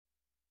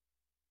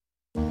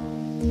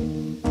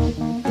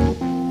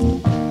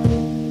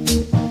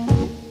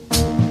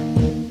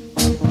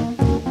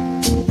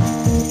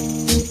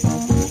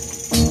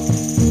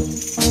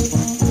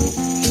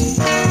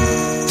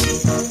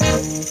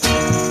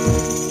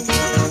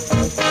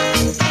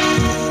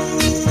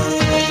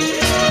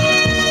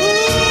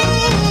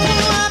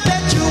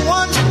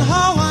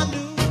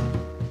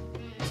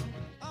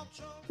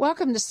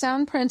Welcome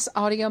to Soundprints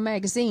Audio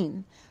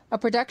Magazine, a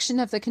production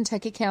of the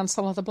Kentucky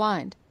Council of the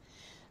Blind.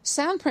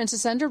 Soundprints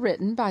is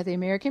underwritten by the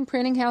American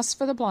Printing House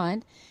for the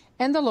Blind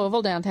and the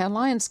Louisville Downtown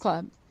Lions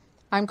Club.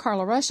 I'm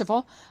Carla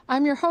Ruschival.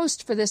 I'm your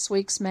host for this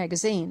week's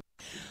magazine.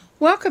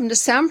 Welcome to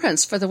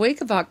Soundprints for the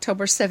week of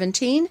October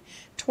 17,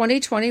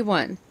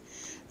 2021.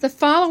 The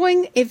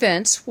following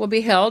events will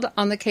be held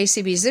on the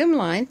KCB Zoom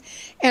line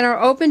and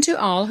are open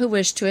to all who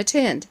wish to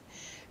attend.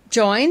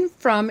 Join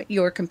from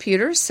your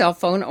computer, cell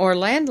phone, or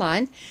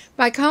landline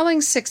by calling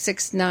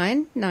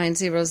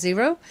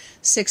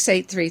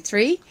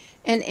 669-900-6833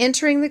 and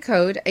entering the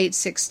code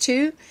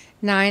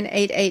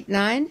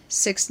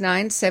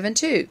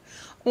 862-9889-6972,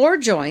 or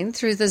join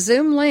through the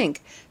Zoom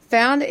link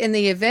found in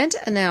the event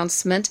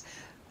announcement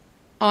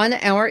on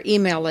our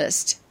email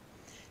list.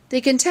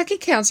 The Kentucky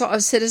Council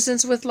of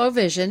Citizens with Low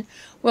Vision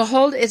will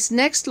hold its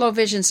next Low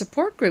Vision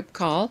Support Group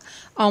call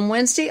on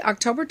Wednesday,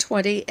 October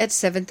 20 at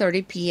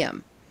 7:30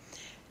 p.m.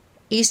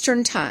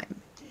 Eastern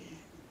Time.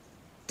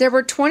 There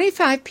were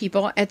 25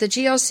 people at the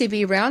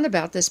GLCB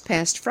Roundabout this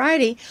past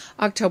Friday,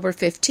 October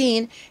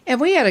 15,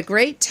 and we had a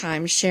great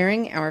time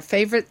sharing our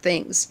favorite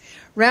things.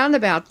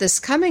 Roundabout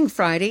this coming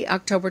Friday,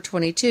 October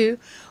 22,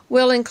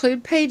 will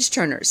include Page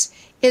Turners.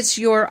 It's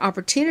your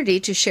opportunity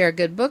to share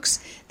good books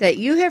that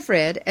you have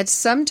read at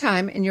some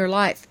time in your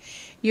life.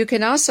 You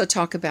can also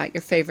talk about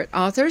your favorite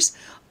authors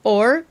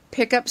or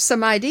pick up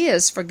some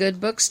ideas for good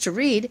books to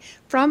read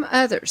from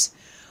others.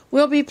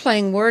 We'll be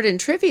playing word and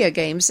trivia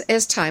games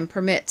as time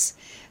permits.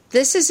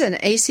 This is an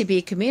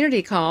ACB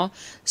community call,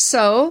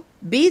 so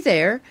be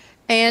there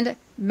and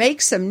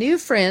make some new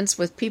friends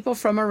with people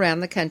from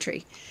around the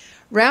country.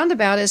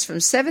 Roundabout is from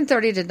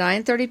 7:30 to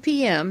 9:30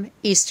 p.m.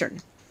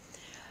 Eastern.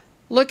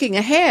 Looking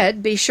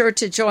ahead, be sure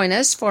to join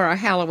us for our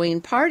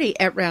Halloween party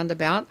at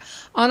Roundabout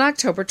on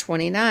October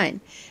 29.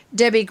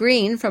 Debbie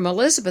Green from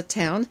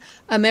Elizabethtown,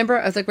 a member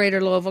of the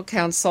Greater Louisville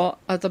Council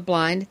of the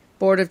Blind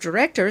Board of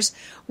Directors,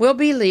 will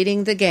be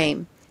leading the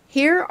game.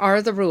 Here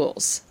are the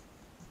rules.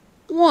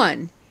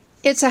 1.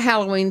 It's a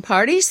Halloween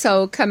party,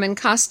 so come in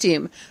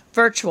costume,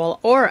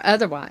 virtual or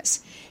otherwise.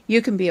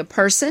 You can be a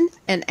person,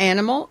 an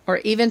animal, or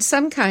even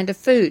some kind of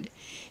food.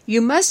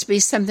 You must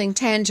be something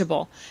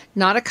tangible,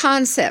 not a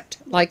concept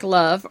like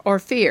love or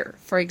fear,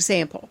 for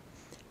example.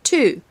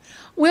 2.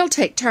 We'll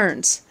take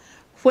turns.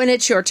 When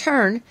it's your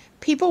turn,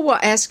 people will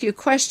ask you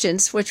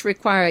questions which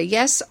require a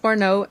yes or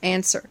no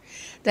answer.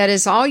 That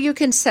is all you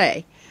can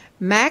say.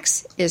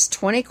 Max is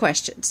 20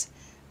 questions.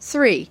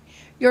 3.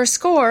 Your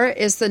score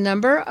is the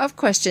number of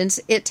questions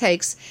it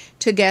takes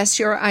to guess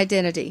your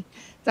identity.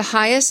 The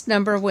highest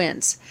number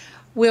wins.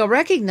 We'll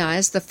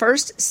recognize the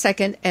first,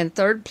 second, and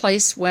third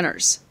place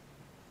winners.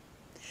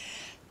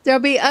 There'll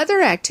be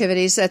other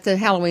activities at the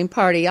Halloween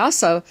party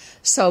also,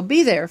 so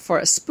be there for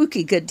a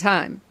spooky good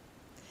time.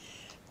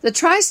 The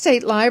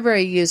Tri-State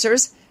Library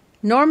users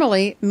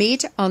normally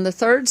meet on the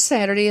third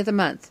Saturday of the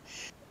month,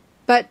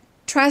 but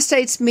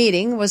Tri-State's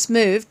meeting was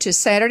moved to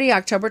Saturday,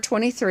 October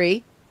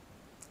 23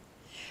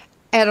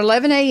 at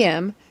 11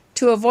 a.m.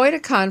 to avoid a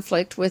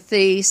conflict with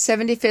the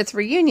 75th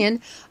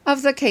reunion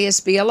of the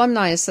KSB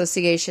Alumni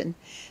Association.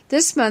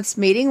 This month's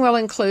meeting will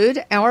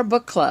include our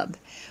book club.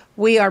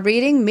 We are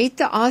reading Meet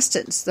the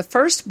Austins, the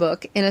first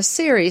book in a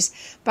series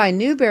by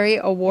Newbery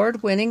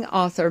Award-winning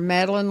author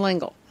Madeleine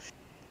L'Engle.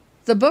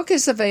 The book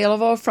is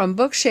available from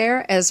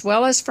Bookshare as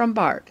well as from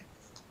Bard.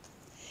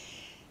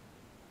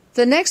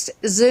 The next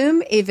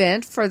Zoom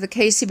event for the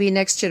KCB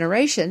Next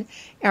Generation,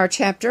 our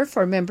chapter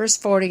for members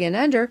 40 and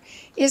under,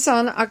 is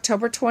on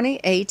October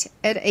 28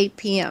 at 8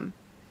 p.m.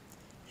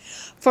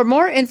 For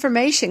more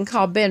information,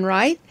 call Ben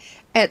Wright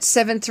at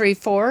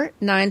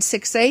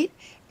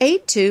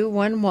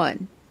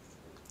 734-968-8211.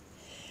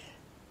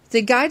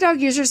 The Guide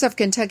Dog Users of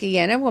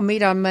Kentuckiana will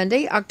meet on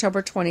Monday,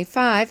 October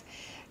 25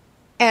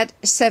 at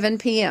 7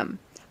 p.m.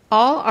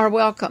 All are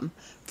welcome.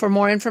 For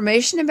more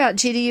information about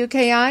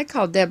GDUKI,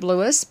 call Deb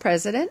Lewis,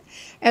 President,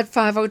 at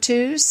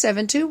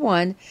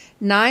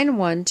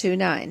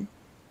 502-721-9129.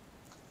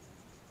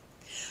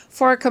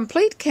 For a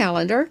complete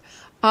calendar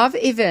of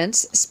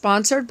events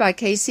sponsored by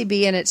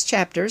KCB and its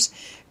chapters,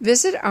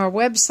 visit our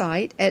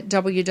website at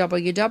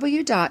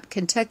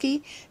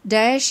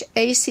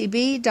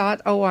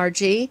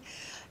www.kentucky-acb.org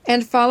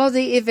and follow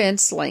the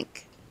events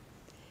link.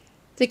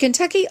 The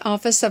Kentucky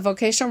Office of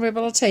Vocational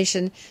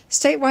Rehabilitation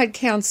Statewide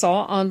Council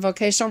on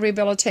Vocational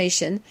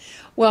Rehabilitation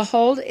will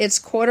hold its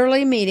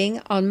quarterly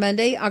meeting on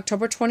Monday,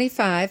 October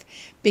 25,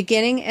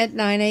 beginning at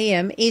 9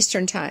 a.m.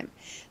 Eastern Time.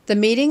 The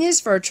meeting is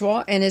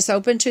virtual and is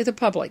open to the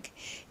public.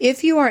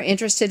 If you are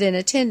interested in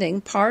attending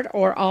part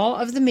or all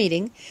of the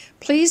meeting,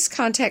 please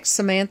contact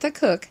Samantha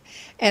Cook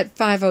at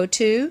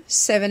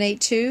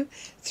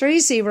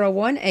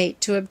 502-782-3018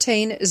 to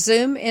obtain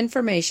Zoom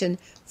information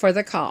for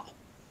the call.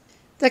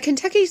 The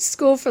Kentucky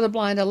School for the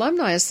Blind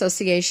Alumni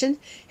Association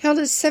held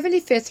its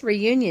 75th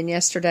reunion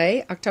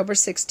yesterday, October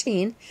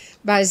 16,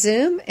 by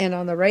Zoom and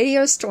on the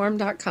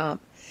radiostorm.com.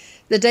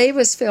 The day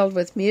was filled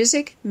with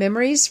music,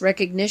 memories,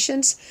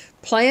 recognitions,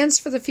 plans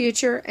for the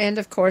future, and,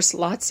 of course,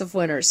 lots of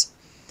winners.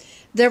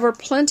 There were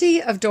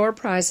plenty of door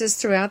prizes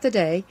throughout the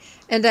day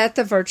and at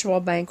the virtual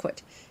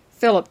banquet.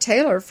 Philip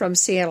Taylor from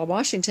Seattle,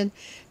 Washington,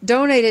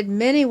 donated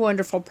many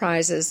wonderful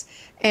prizes,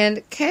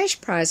 and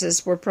cash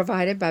prizes were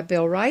provided by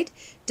Bill Wright,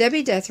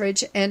 Debbie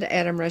Dethridge, and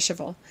Adam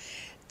Reshevel.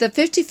 The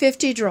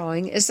 50-50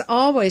 drawing is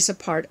always a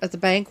part of the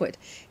banquet,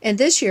 and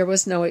this year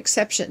was no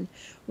exception.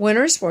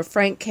 Winners were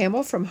Frank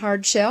Campbell from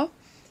Hardshell,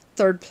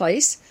 third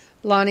place,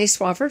 Lonnie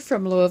Swafford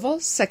from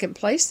Louisville, second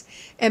place,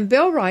 and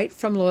Bill Wright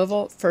from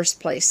Louisville, first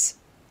place.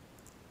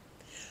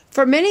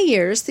 For many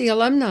years, the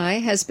alumni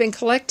has been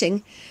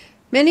collecting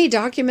many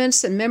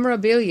documents and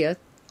memorabilia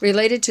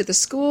related to the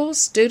school,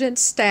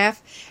 students,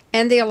 staff,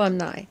 and the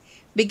alumni.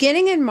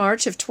 Beginning in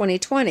March of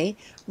 2020,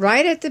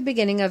 right at the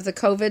beginning of the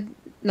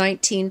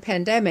COVID-19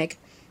 pandemic,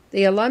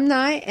 the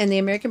alumni and the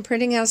American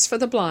Printing House for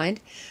the Blind,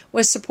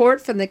 with support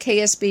from the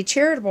KSB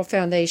Charitable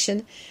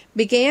Foundation,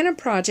 began a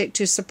project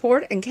to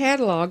support and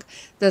catalog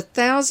the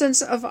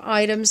thousands of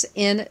items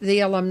in the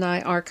alumni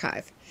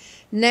archive.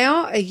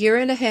 Now, a year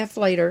and a half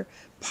later,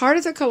 part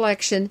of the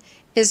collection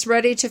is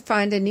ready to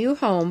find a new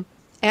home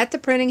at the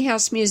Printing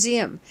House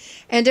Museum,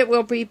 and it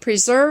will be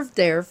preserved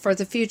there for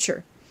the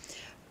future.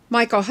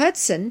 Michael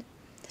Hudson,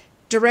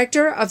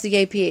 director of the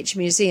APH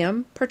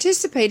Museum,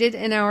 participated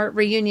in our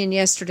reunion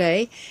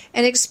yesterday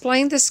and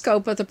explained the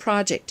scope of the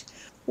project.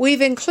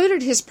 We've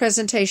included his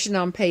presentation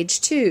on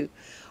page 2,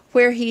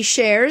 where he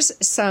shares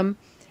some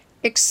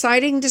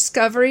exciting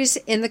discoveries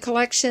in the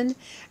collection,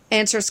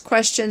 answers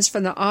questions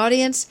from the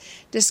audience,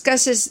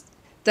 discusses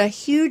the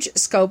huge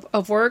scope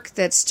of work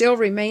that still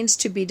remains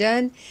to be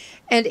done,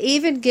 and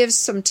even gives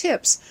some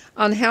tips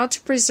on how to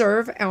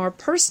preserve our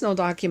personal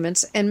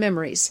documents and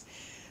memories.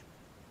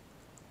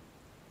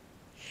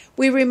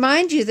 We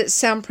remind you that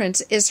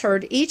Soundprints is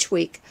heard each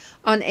week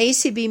on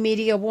ACB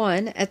Media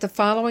 1 at the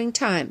following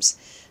times: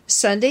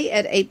 Sunday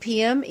at 8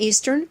 p.m.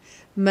 Eastern,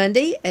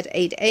 Monday at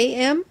 8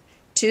 a.m.,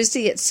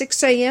 Tuesday at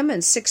 6 a.m.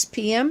 and 6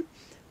 p.m.,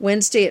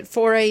 Wednesday at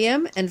 4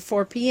 a.m. and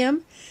 4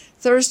 p.m.,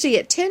 Thursday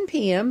at 10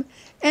 p.m.,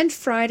 and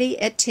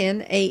Friday at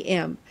 10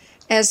 a.m.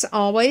 As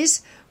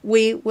always,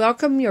 we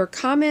welcome your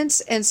comments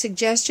and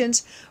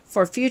suggestions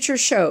for future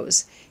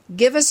shows.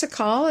 Give us a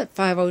call at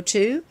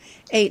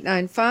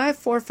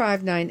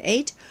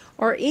 502-895-4598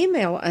 or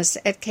email us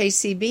at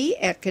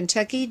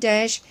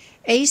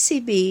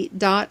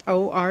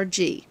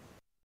kcb@kentucky-acb.org.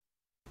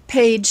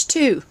 Page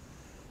 2.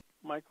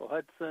 Michael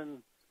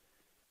Hudson,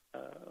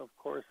 of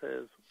course,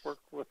 has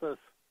worked with us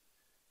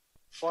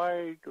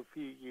quite a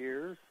few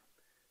years.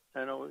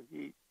 I know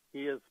he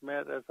has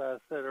met, as I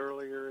said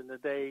earlier in the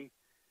day,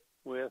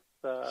 with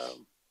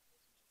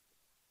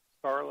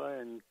Carla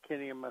and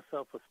Kenny and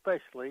myself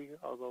especially,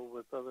 although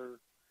with other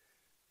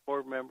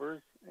board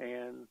members.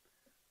 And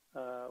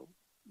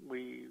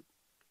we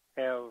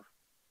have,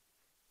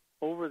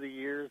 over the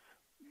years,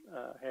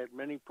 had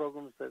many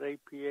programs at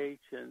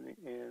APH,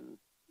 and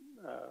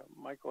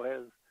Michael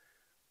has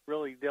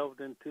really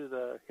delved into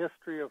the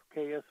history of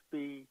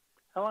KSB.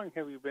 How long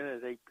have you been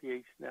at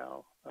APH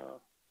now,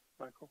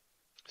 Michael?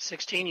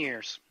 16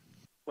 years.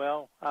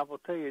 Well, I will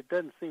tell you, it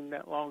doesn't seem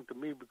that long to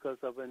me because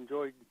I've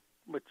enjoyed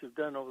what you've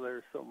done over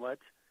there so much.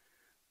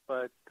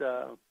 But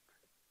I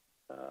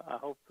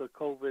hope the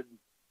COVID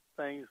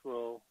things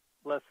will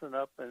lessen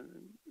up and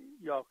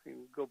y'all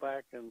can go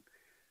back and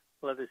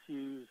let us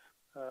use,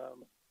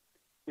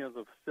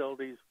 the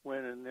facilities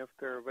when and if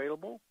they're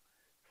available.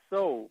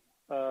 So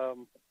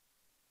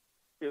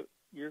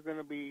you're going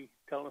to be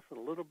telling us a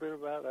little bit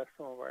about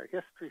some of our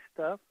history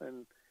stuff,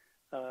 and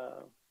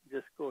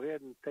just go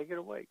ahead and take it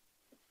away.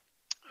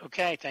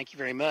 Okay, thank you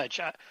very much.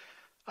 I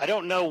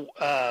don't know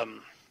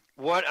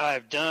what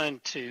I've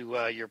done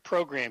to your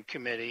program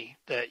committee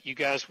that you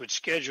guys would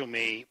schedule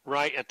me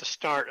right at the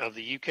start of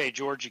the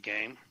UK-Georgia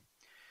game.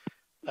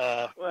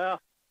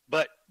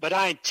 But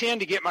I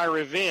intend to get my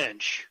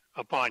revenge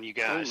upon you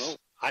guys. Oh, no.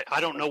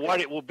 I don't know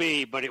what it will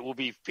be, but it will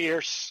be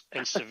fierce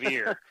and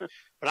severe.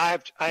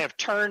 But I have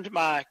turned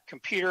my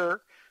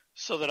computer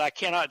so that I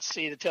cannot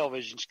see the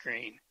television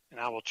screen, and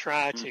I will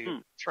try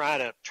to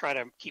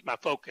keep my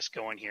focus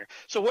going here.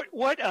 So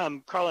what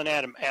Carl and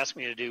Adam asked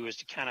me to do is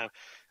to kind of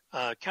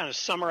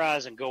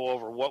summarize and go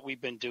over what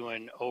we've been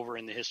doing over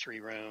in the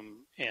history room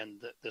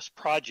and this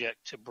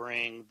project to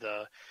bring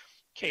the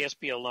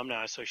KSB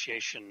Alumni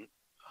Association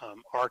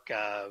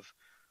archive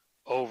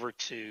over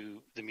to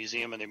the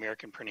Museum of the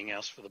American Printing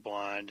House for the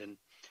Blind. And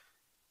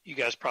you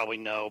guys probably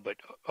know, but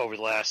over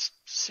the last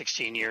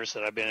 16 years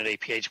that I've been at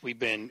APH, we've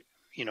been,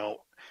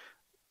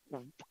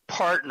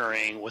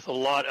 partnering with a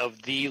lot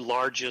of the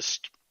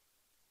largest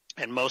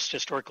and most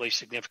historically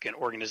significant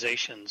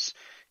organizations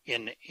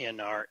in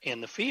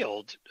the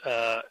field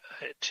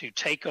to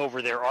take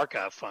over their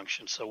archive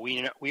function. So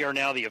we are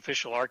now the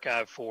official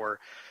archive for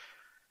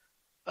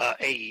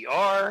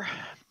AER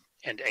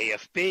and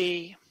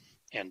AFB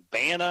and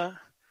BANA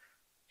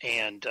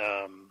and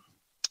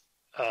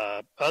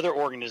other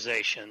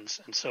organizations,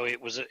 and so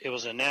it was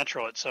a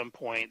natural at some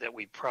point that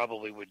we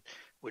probably would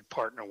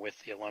partner with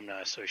the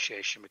Alumni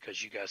Association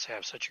because you guys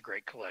have such a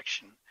great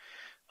collection.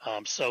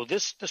 So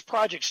this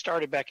project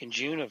started back in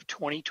June of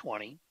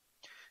 2020,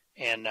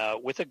 and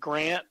with a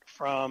grant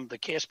from the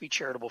KSB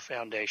Charitable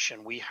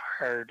Foundation, we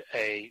hired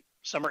a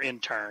summer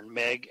intern,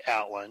 Meg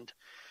Outland,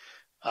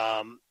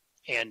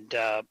 and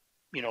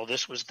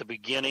this was the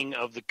beginning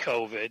of the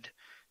COVID,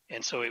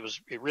 and so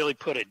it really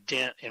put a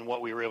dent in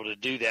what we were able to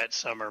do that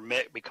summer,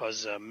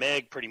 because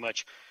Meg pretty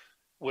much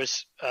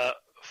was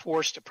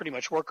forced to pretty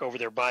much work over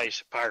there by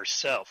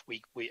herself.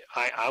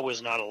 I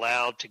was not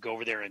allowed to go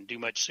over there and do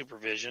much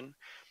supervision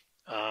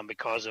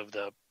because of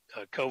the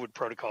COVID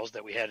protocols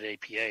that we had at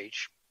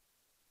APH.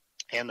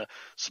 And the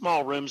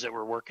small rooms that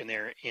we're working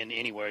there in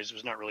anyways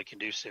was not really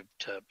conducive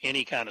to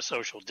any kind of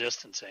social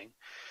distancing.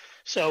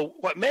 So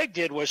what Meg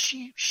did was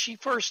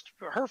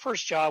her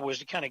first job was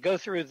to kind of go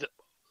through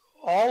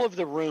all of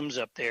the rooms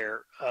up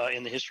there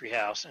in the History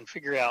House and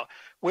figure out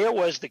where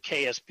was the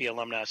KSB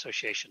Alumni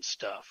Association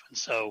stuff. And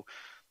so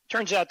it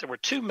turns out there were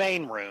two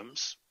main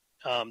rooms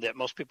that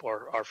most people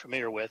are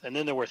familiar with. And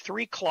then there were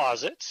 3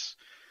 closets,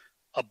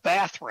 a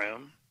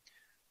bathroom,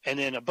 and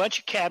then a bunch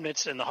of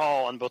cabinets in the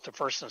hall on both the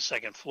first and the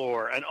second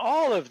floor. And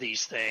all of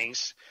these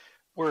things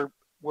were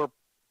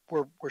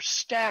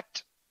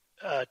stacked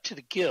to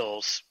the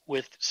gills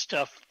with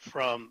stuff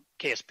from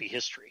KSB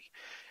history.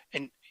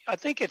 And I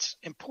think it's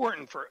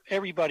important for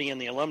everybody in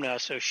the Alumni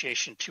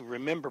Association to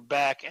remember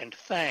back and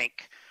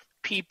thank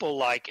people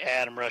like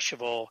Adam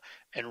Ruschival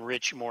and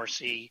Rich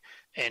Morrissey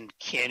and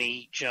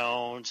Kenny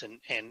Jones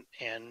and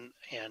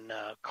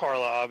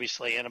Carla,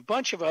 obviously, and a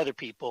bunch of other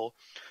people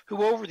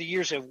who over the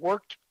years have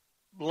worked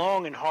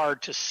long and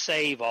hard to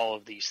save all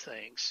of these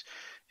things.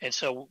 And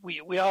so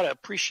we ought to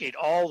appreciate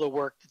all the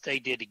work that they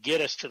did to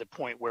get us to the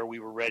point where we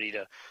were ready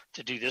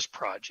to do this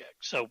project.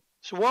 So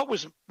what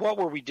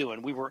were we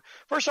doing? We were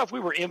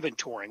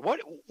inventorying.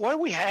 What do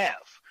we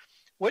have?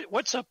 What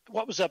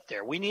was up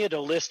there? We needed a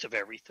list of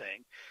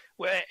everything.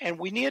 And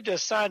we needed to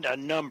assign a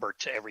number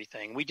to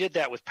everything. We did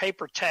that with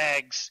paper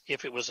tags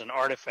if it was an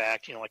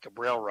artifact, like a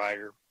Braille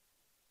writer.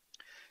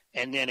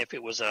 And then if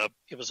it was a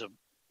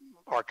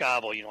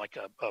archival, like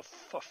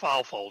a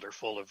file folder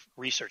full of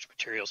research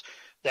materials,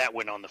 that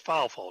went on the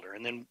file folder.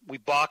 And then we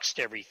boxed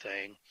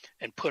everything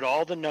and put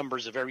all the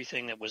numbers of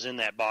everything that was in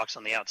that box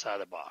on the outside of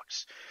the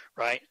box,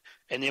 right?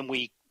 And then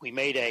we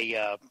made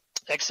a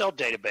Excel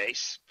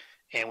database,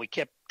 and we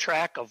kept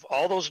track of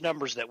all those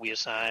numbers that we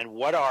assigned.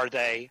 What are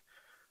they?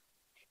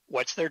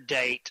 What's their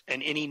date?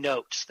 And any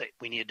notes that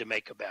we needed to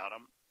make about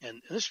them.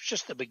 And this was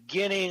just the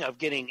beginning of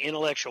getting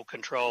intellectual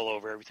control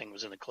over everything that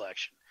was in the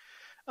collection.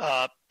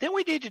 Then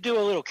we need to do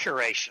a little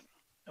curation.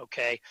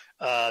 Okay,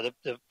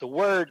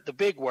 the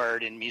big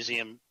word in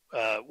museum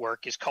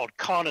work is called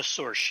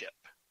connoisseurship,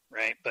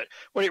 right? But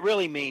what it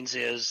really means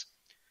is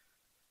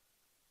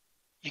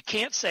you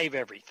can't save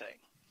everything.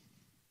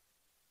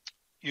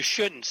 You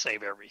shouldn't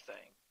save everything.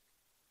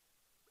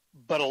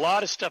 But a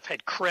lot of stuff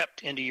had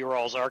crept into your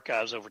all's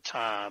archives over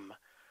time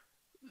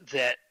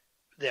that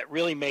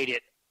really made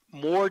it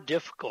more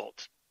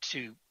difficult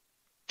to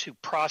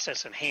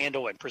process and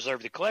handle and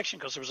preserve the collection,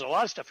 because there was a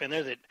lot of stuff in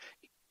there that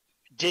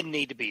didn't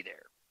need to be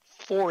there.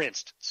 For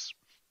instance,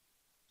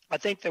 I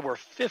think there were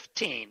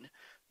 15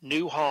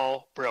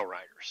 Newhall Braille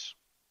writers.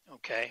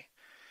 Okay,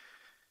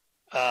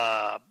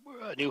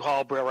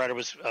 Newhall Braille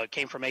writer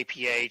came from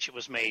APH. It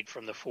was made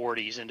from the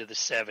 40s into the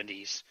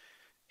 70s,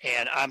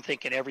 and I'm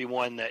thinking every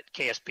one that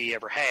KSB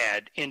ever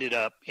had ended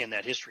up in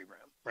that history room.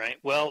 Right.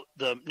 Well,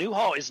 the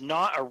Newhall is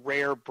not a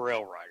rare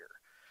Braille writer.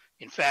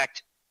 In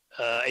fact,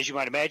 as you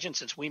might imagine,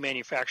 since we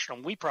manufacture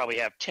them, we probably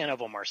have 10 of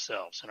them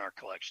ourselves in our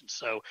collection.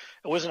 So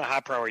it wasn't a high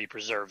priority to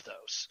preserve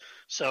those.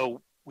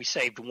 So we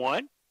saved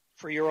one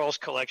for your all's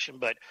collection,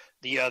 but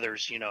the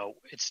others,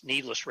 it's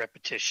needless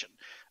repetition.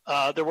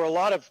 There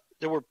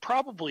were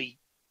probably,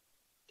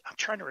 I'm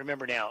trying to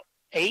remember now,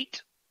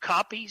 8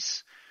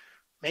 copies,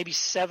 maybe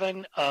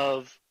 7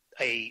 of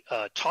a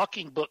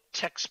talking book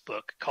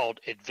textbook called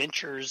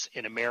Adventures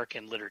in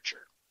American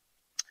Literature.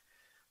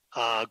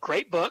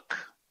 Great book.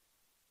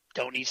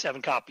 Don't need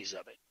 7 copies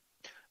of it.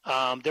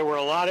 There were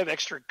a lot of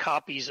extra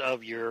copies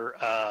of your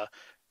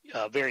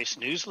various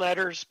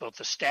newsletters, both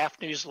the staff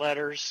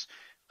newsletters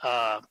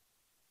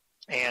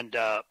and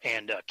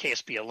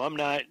KSB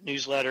alumni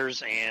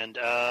newsletters and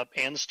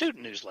the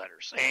student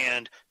newsletters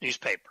and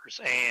newspapers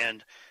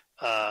and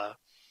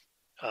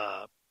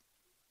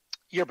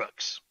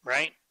yearbooks,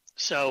 right?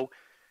 So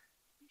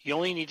you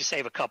only need to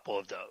save a couple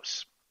of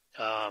those.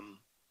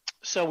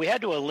 So we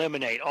had to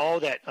eliminate all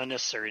that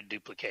unnecessary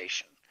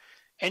duplication.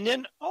 And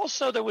then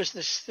also there was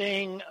this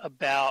thing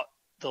about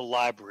the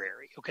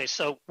library. Okay,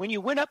 so when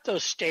you went up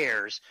those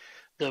stairs,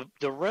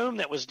 the room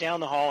that was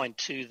down the hall and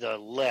to the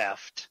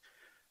left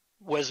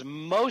was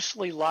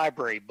mostly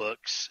library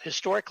books,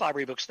 historic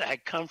library books that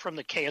had come from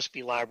the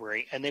KSB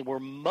library, and they were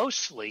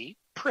mostly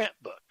print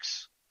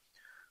books.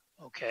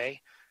 Okay,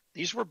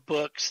 these were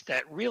books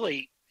that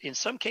really, in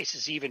some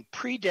cases, even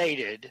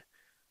predated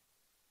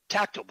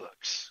tactile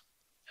books.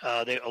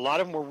 A lot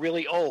of them were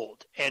really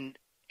old, and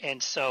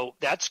so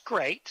that's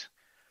great,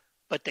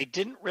 but they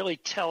didn't really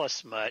tell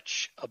us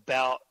much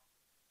about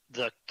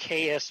the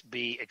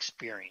KSB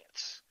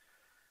experience.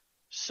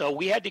 So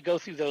we had to go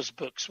through those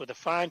books with a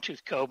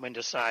fine-tooth comb and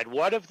decide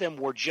what of them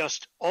were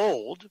just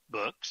old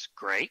books,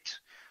 great,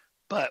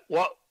 but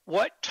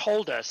what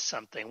told us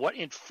something, what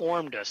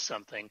informed us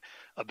something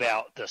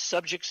about the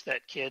subjects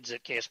that kids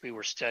at KSB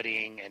were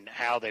studying and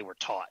how they were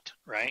taught,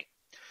 right?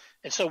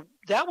 And so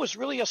that was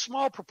really a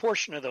small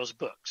proportion of those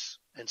books.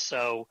 And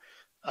so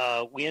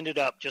we ended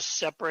up just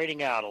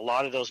separating out a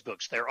lot of those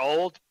books. They're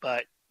old,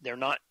 but they're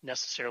not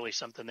necessarily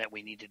something that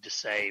we needed to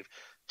save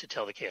to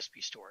tell the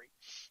KSB story.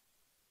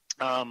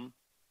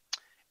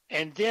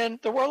 And then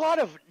there were a lot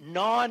of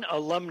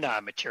non-alumni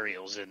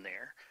materials in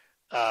there.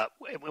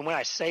 When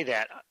I say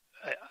that,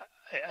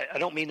 I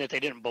don't mean that they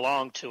didn't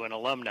belong to an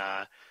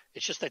alumni.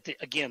 It's just that,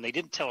 again, they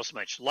didn't tell us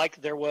much.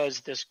 Like there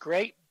was this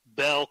great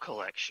bell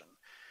collection.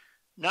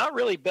 Not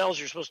really bells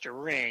you're supposed to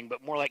ring,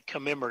 but more like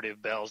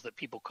commemorative bells that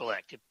people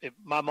collect.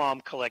 My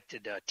mom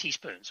collected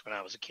teaspoons when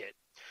I was a kid.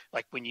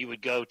 Like when you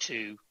would go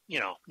to,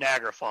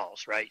 Niagara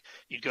Falls, right?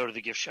 You'd go to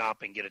the gift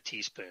shop and get a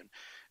teaspoon.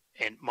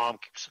 And Mom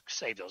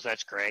saved those.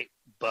 That's great.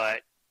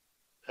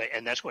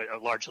 And that's what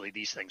largely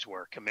these things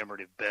were,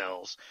 commemorative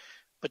bells.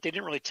 But they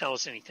didn't really tell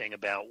us anything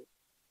about,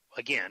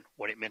 again,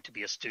 what it meant to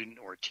be a student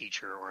or a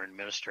teacher or an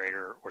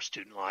administrator or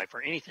student life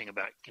or anything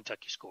about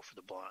Kentucky School for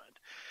the Blind.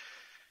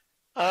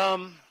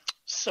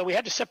 So we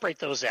had to separate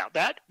those out.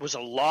 That was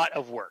a lot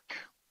of work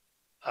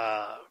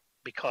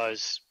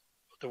because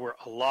there were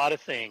a lot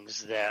of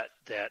things that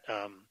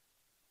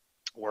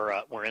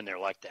were in there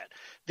like that.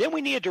 Then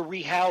we needed to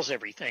rehouse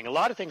everything. A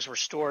lot of things were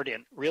stored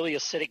in really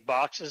acidic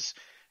boxes,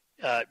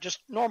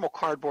 just normal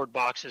cardboard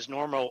boxes,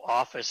 normal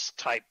office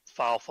type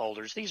file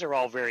folders. These are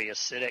all very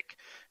acidic.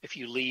 If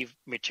you leave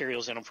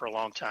materials in them for a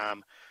long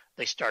time,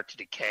 they start to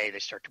decay, they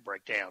start to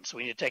break down. So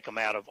we need to take them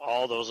out of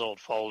all those old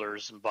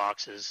folders and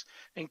boxes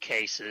and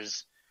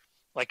cases,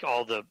 like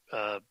all the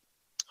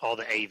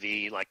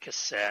AV, like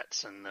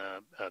cassettes and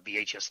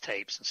VHS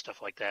tapes and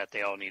stuff like that.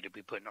 They all need to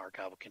be put in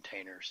archival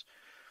containers.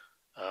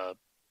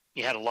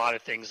 You had a lot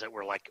of things that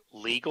were like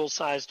legal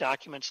size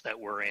documents that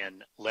were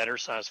in letter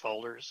size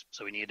folders.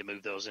 So we needed to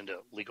move those into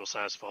legal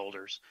size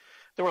folders.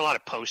 There were a lot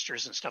of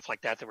posters and stuff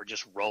like that that were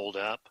just rolled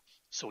up.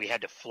 So we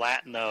had to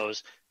flatten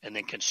those and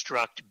then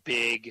construct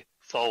big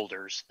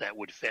folders that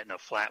would fit in a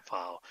flat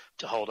file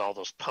to hold all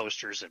those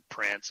posters and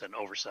prints and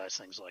oversized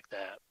things like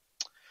that.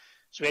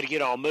 So we had to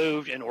get all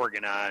moved and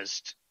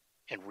organized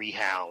and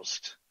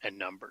rehoused and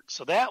numbered.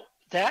 So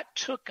that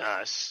took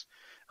us,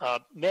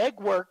 Meg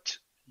worked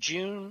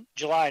June,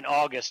 July, and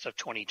August of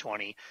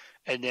 2020,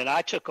 and then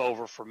I took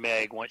over for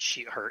Meg once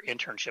her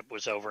internship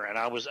was over, and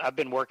I've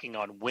been working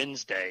on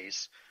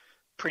Wednesdays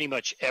pretty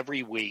much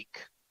every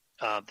week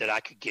that I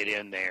could get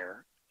in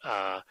there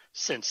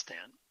since then.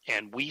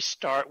 And we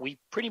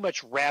pretty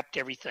much wrapped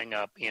everything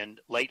up in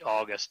late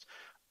August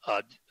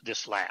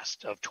this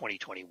last of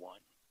 2021.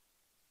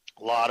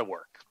 A lot of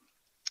work.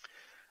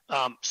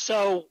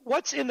 So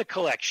what's in the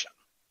collection,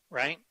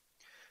 right?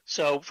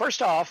 So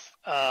first off,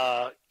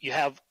 you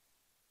have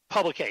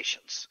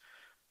publications,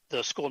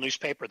 the school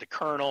newspaper, the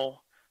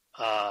Kernel,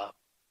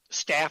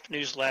 staff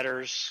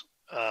newsletters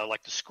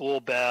like the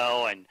School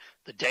Bell and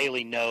the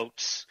Daily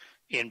Notes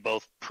in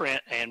both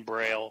print and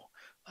Braille,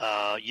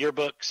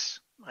 yearbooks.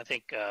 I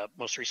think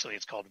most recently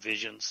it's called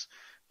Visions.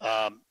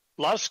 A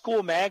lot of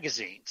school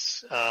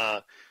magazines.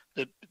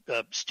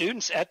 The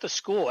students at the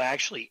school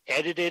actually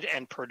edited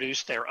and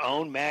produced their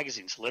own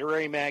magazines,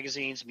 literary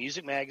magazines,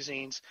 music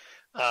magazines,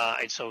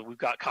 and so we've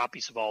got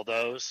copies of all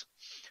those.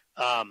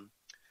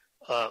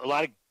 A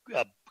lot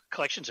of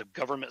collections of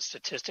government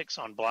statistics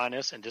on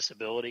blindness and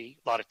disability.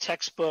 A lot of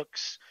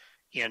textbooks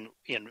in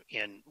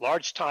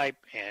large type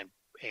and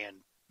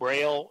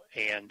Braille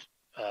and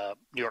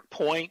New York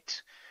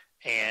Point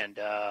and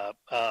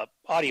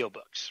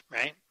audiobooks,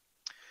 right?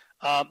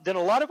 Then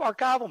a lot of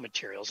archival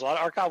materials, a lot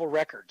of archival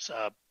records,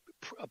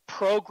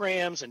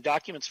 programs and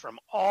documents from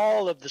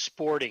all of the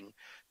sporting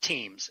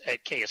teams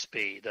at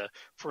KSB, the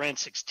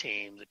forensics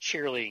team, the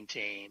cheerleading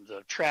team,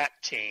 the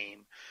track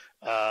team,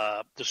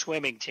 the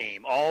swimming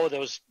team, all of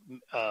those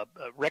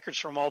records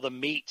from all the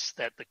meets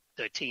that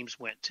the teams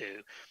went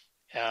to.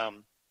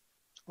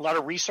 A lot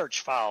of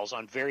research files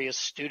on various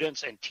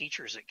students and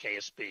teachers at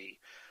KSB,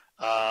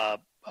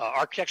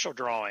 architectural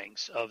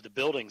drawings of the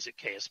buildings at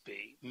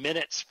KSB,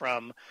 minutes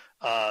from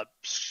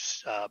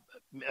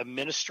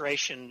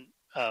administration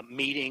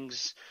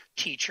meetings,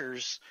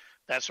 teachers,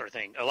 that sort of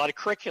thing. A lot of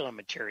curriculum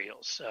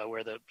materials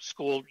where the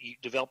school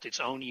developed its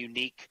own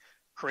unique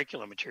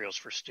curriculum materials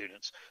for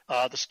students.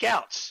 The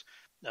Scouts,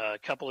 a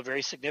couple of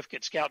very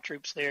significant Scout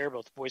troops there,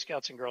 both Boy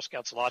Scouts and Girl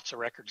Scouts, lots of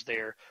records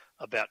there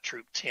about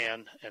Troop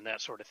 10 and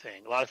that sort of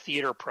thing. A lot of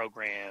theater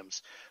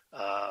programs,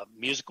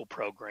 musical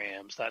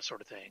programs, that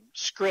sort of thing.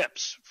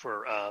 Scripts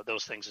for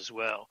those things as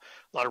well.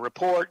 A lot of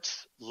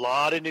reports, a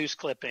lot of news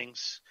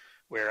clippings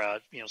where,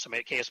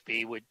 somebody at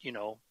KSB would,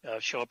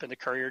 show up in the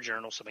Courier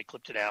Journal, somebody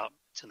clipped it out,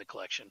 it's in the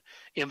collection.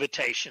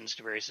 Invitations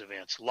to various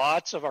events,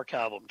 lots of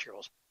archival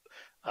materials.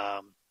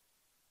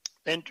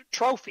 And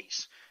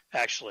trophies.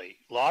 Actually,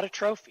 a lot of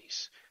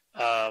trophies.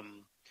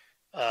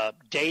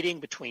 dating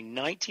between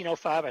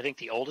 1905. I think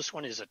the oldest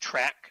one is a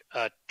track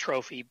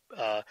trophy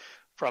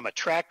from a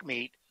track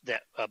meet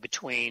that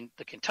between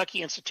the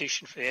Kentucky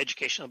Institution for the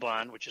Education of the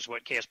Blind, which is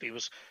what KSB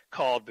was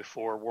called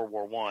before World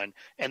War I,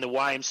 and the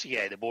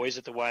YMCA. The boys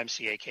at the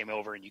YMCA came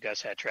over, and you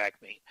guys had track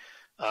meet.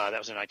 That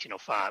was in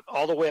 1905,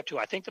 all the way up to,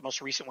 I think the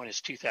most recent one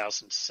is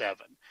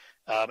 2007.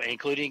 And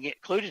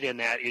included in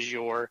that is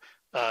your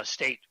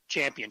state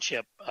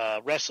championship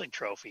wrestling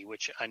trophy,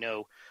 which I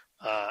know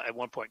at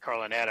one point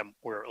Carla and Adam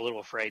were a little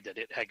afraid that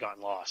it had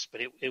gotten lost,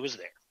 but it was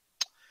there.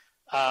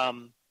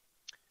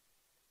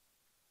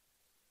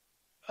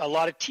 A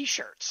lot of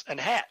T-shirts and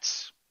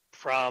hats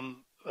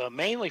from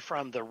mainly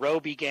from the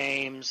Roby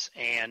Games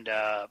and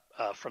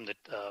from the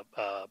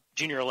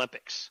Junior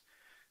Olympics.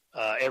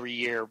 Every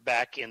year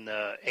back in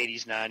the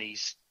 80s,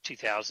 90s,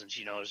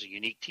 2000s, there's a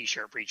unique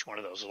T-shirt for each one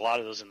of those. A lot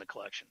of those in the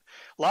collection.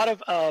 A lot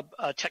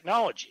of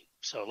technology.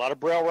 So a lot of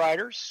Braille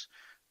writers,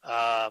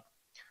 a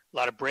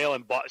lot of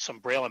some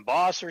Braille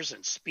embossers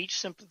and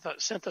speech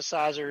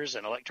synthesizers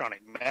and electronic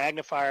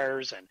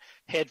magnifiers and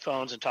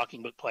headphones and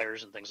talking book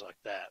players and things like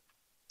that.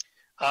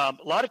 A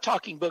lot of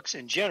talking books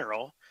in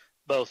general,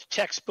 both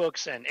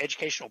textbooks and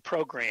educational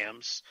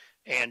programs,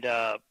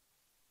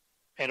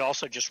 and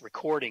also just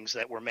recordings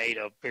that were made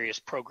of various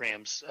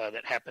programs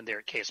that happened there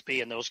at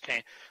KSB, and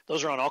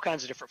those are on all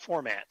kinds of different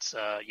formats.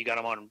 You got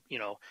them on,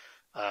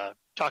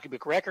 talking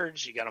book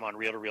records. You got them on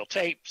reel-to-reel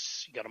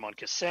tapes. You got them on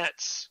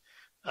cassettes.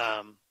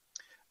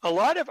 A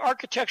lot of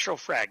architectural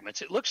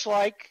fragments. It looks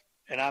like,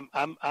 and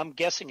I'm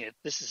guessing it.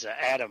 This is an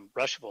Adam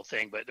Ruschival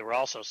thing, but there were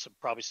also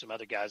probably some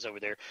other guys over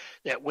there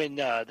that when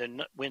the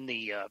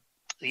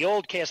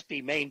old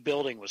KSB main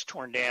building was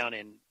torn down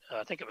in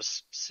I think it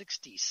was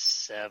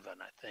 67,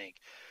 I think.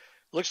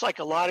 Looks like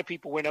a lot of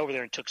people went over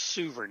there and took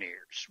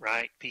souvenirs,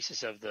 right?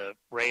 Pieces of the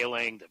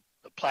railing,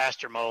 the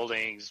plaster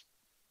moldings,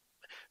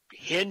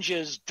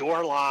 hinges,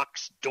 door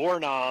locks,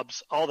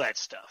 doorknobs, all that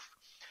stuff.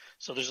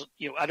 So there's,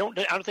 I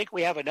don't think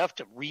we have enough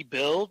to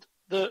rebuild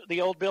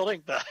the old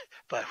building,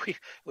 but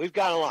we've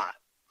got a lot.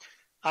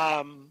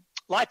 A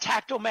lot of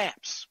tactile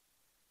maps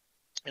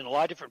in a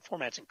lot of different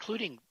formats,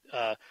 including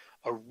a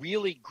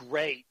really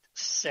great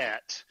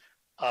set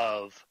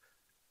of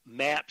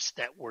maps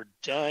that were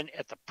done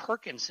at the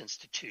Perkins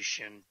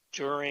Institution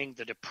during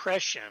the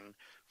Depression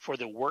for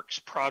the Works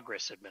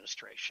Progress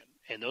Administration.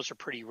 And those are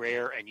pretty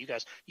rare. And you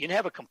didn't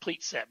have a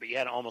complete set, but you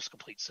had an almost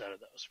complete set of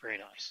those. Very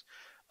nice.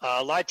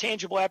 A lot of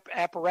tangible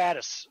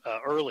apparatus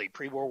early,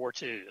 pre-World War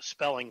II,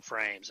 spelling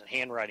frames and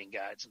handwriting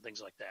guides and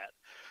things like that.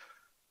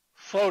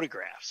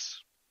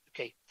 Photographs.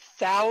 Okay,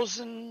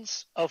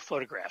 thousands of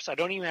photographs. I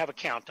don't even have a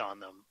count on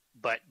them.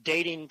 But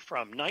dating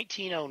from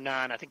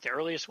 1909, I think the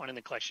earliest one in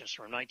the collection is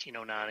from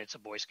 1909. It's a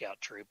Boy Scout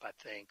troop, I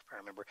think, if I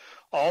remember,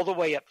 all the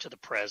way up to the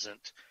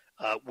present,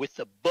 with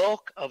the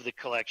bulk of the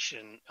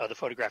collection, the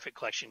photographic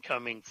collection,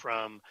 coming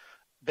from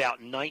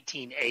about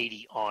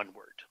 1980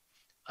 onward.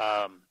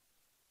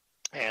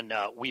 And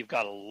we've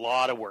got a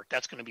lot of work.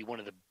 That's going to be one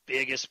of the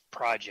biggest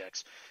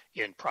projects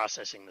in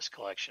processing this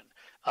collection.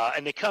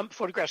 And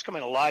photographs come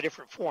in a lot of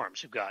different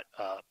forms. We've got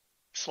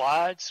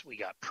slides, we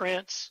got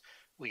prints,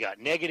 we got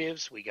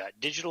negatives, we got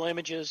digital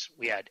images,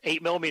 we had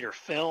 8mm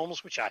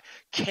films, which I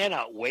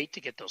cannot wait to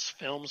get those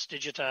films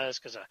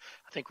digitized because I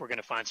think we're going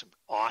to find some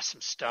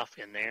awesome stuff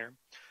in there.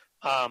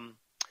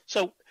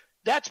 So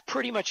that's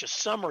pretty much a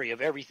summary of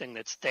everything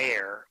that's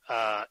there.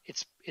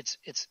 It's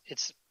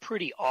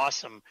pretty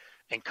awesome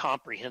and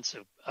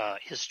comprehensive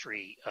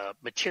history,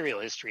 material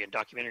history and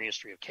documentary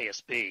history of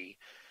KSB.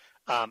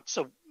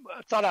 So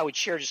I thought I would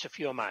share just a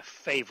few of my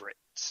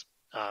favorites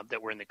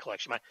that were in the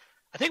collection.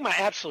 I think my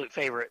absolute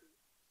favorite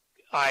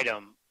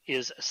item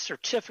is a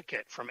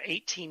certificate from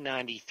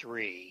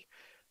 1893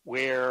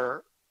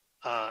 where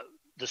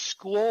the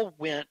school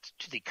went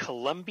to the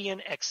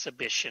Columbian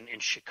Exhibition in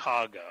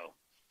Chicago,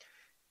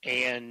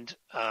 and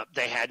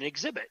they had an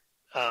exhibit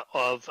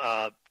of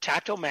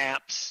tactile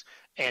maps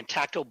and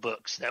tactile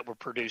books that were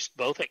produced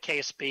both at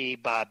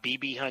KSB by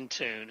B.B.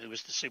 Huntoon, who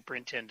was the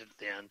superintendent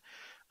then.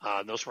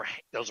 Those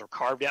were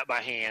carved out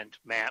by hand,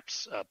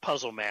 maps,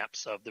 puzzle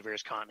maps of the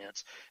various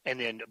continents, and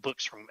then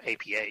books from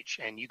APH.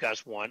 And you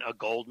guys won a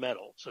gold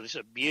medal. So this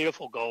is a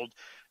beautiful gold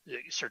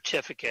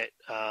certificate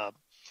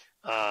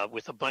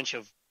with a bunch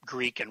of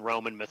Greek and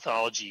Roman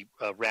mythology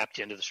wrapped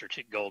into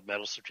the gold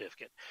medal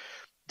certificate.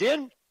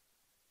 Then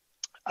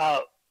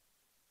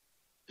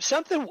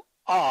something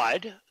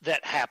odd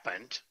that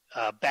happened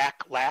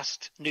back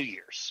last New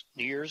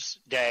Year's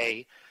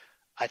Day,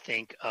 I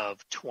think,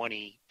 of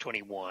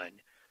 2021.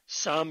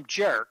 Some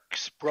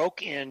jerks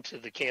broke into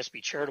the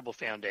KSB Charitable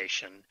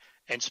Foundation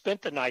and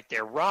spent the night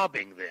there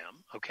robbing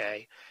them,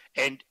 okay?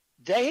 And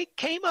they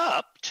came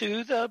up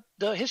to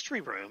the history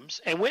rooms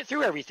and went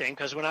through everything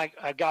because when I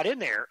got in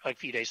there a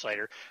few days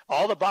later,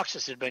 all the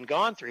boxes had been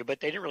gone through, but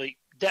they didn't really,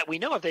 that we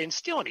know of, they didn't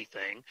steal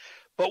anything.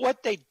 But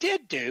what they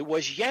did do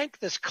was yank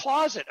this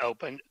closet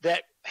open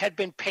that had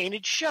been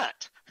painted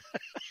shut.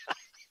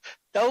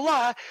 No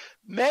lie,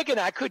 Meg and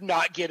I could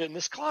not get in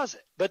this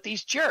closet. But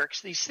these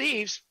jerks, these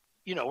thieves,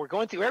 were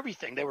going through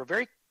everything. They were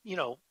very,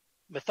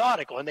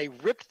 methodical, and they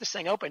ripped this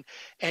thing open,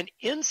 and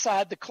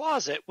inside the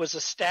closet was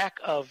a stack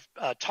of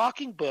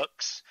talking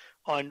books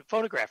on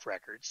phonograph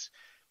records,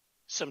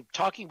 some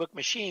talking book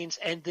machines,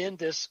 and then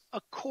this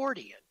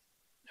accordion,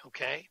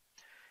 okay?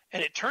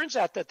 And it turns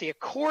out that the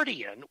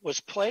accordion was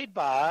played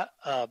by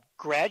a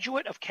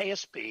graduate of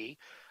KSB,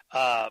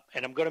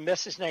 and I'm going to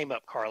mess his name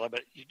up, Carla,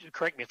 but you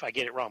correct me if I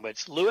get it wrong, but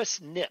it's Louis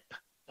Knipp,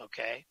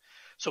 okay?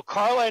 So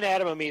Carla and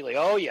Adam immediately,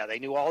 oh, yeah, they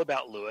knew all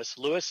about Louis.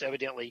 Louis,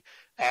 evidently,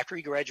 after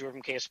he graduated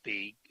from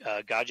KSB,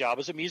 got a job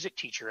as a music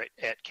teacher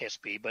at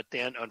KSB, but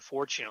then,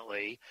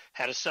 unfortunately,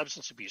 had a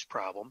substance abuse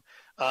problem,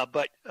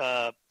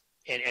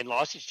 and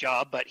lost his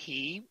job. But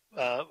he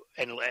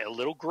and a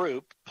little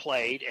group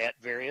played at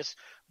various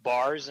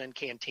bars and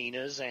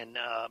cantinas and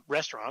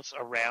restaurants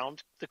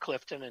around the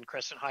Clifton and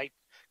Crescent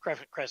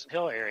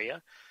Hill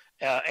area,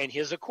 and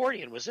his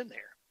accordion was in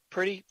there.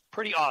 Pretty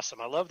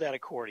awesome. I love that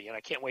accordion. I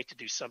can't wait to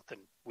do something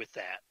with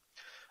that.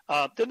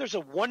 Then there's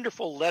a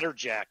wonderful letter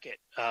jacket,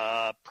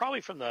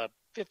 probably from the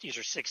 50s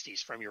or 60s,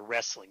 from your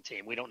wrestling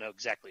team. We don't know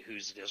exactly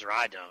whose it is, or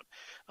I don't.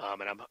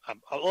 And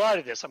I'm a lot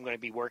of this I'm going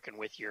to be working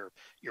with your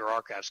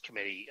archives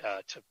committee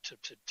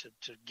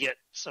to get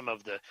some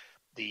of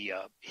the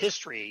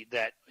history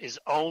that is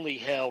only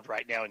held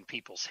right now in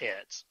people's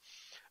heads.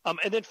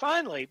 And then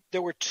finally,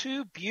 there were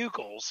 2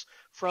 bugles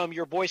from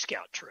your Boy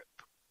Scout troop.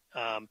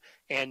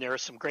 And there are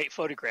some great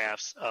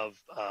photographs of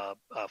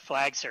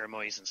flag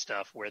ceremonies and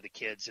stuff where the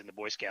kids in the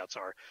Boy Scouts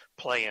are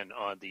playing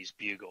on these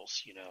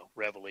bugles,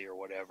 reveille or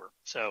whatever.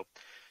 So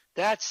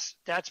that's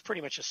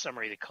pretty much a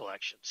summary of the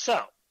collection.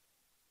 So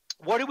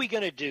what are we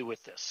going to do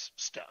with this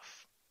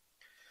stuff?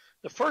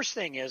 The first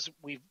thing is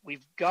we've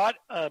got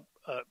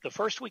the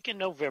first week in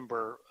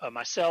November,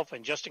 myself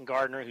and Justin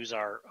Gardner, who's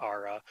our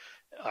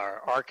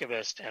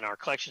archivist, and our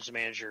collections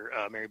manager,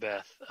 Mary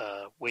Beth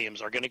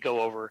Williams, are going to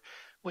go over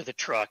with a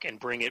truck and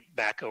bring it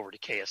back over to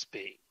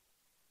KSB.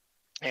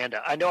 And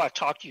I know I've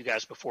talked to you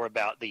guys before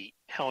about the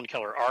Helen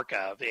Keller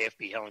Archive, the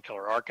AFB Helen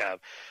Keller Archive,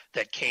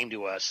 that came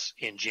to us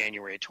in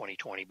January of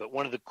 2020. But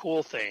one of the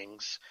cool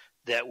things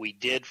that we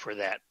did for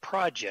that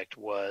project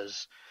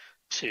was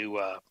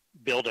to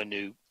build a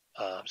new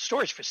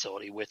storage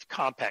facility with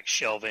compact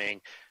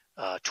shelving,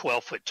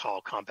 12-foot tall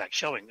compact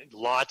shelving,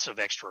 lots of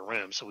extra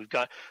room. So we've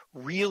got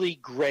really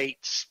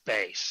great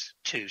space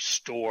to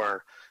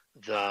store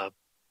the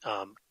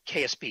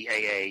KSB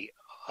AA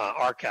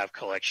archive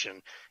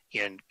collection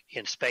in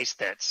space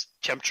that's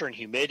temperature and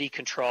humidity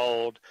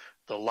controlled.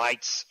 The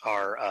lights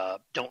are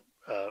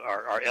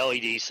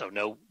LED, so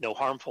no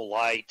harmful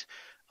light,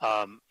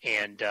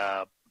 and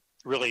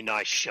really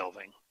nice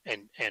shelving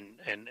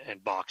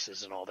and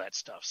boxes and all that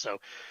stuff. So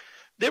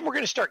then we're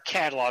going to start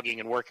cataloging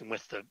and working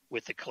with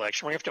the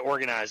collection. We have to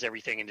organize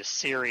everything into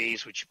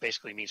series, which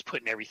basically means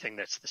putting everything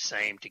that's the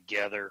same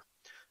together.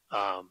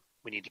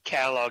 We need to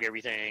catalog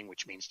everything,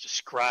 which means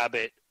describe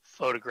it,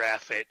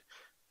 photograph it,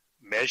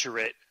 measure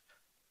it,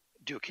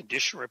 do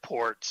condition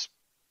reports,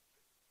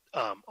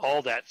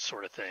 all that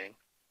sort of thing,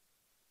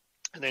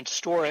 and then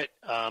store it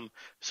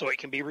so it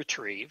can be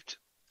retrieved,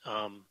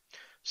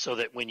 so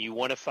that when you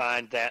want to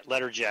find that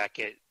letter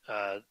jacket,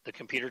 the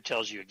computer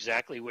tells you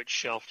exactly which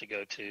shelf to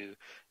go to,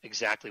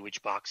 exactly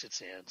which box it's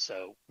in.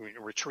 So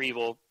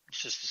retrieval is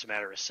just a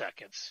matter of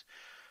seconds.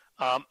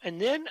 And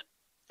then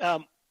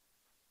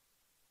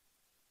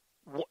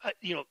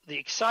the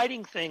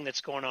exciting thing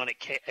that's going on at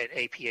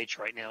APH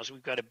right now is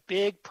we've got a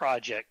big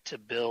project to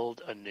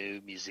build a new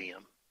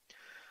museum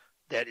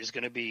that is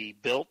going to be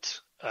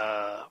built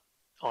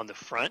on the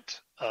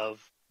front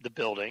of the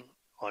building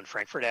on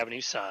Frankfurt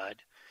Avenue side,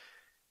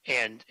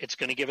 and it's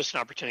going to give us an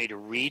opportunity to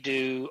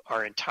redo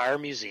our entire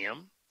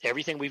museum.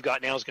 Everything we've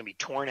got now is going to be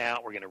torn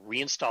out. We're going to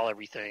reinstall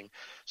everything.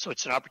 So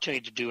it's an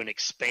opportunity to do an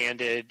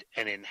expanded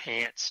and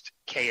enhanced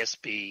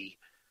KSB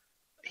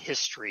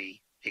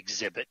history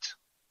exhibit.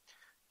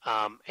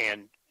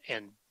 And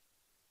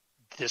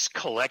this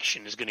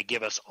collection is going to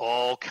give us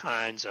all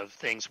kinds of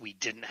things we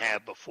didn't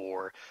have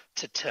before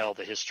to tell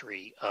the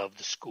history of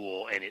the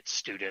school and its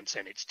students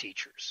and its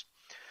teachers.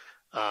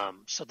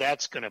 So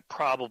that's going to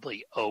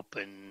probably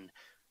open,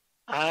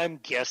 I'm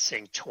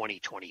guessing,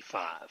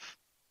 2025.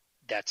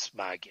 That's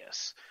my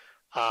guess.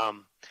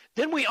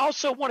 Then we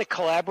also want to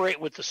collaborate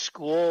with the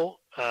school.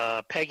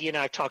 Peggy and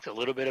I talked a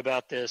little bit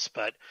about this,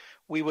 but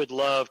we would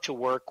love to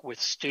work with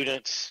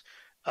students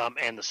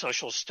and the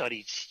social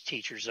studies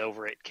teachers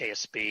over at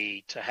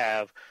KSB to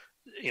have,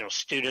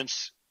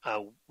 students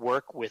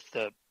work with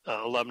the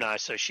Alumni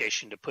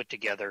Association to put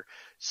together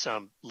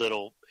some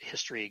little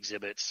history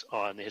exhibits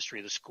on the history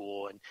of the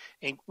school.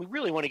 And we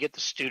really want to get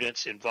the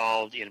students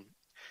involved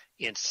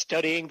in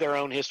studying their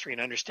own history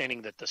and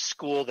understanding that the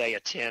school they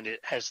attend,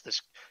 it has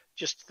this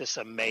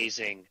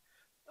amazing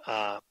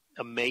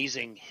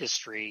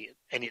history,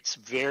 and it's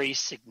very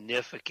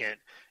significant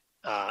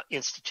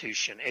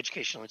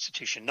educational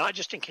institution, not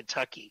just in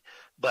Kentucky,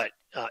 but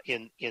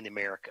in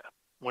America.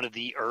 One of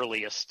the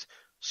earliest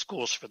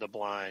schools for the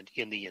blind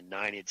in the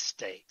United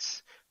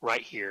States,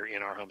 right here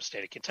in our home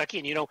state of Kentucky.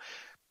 And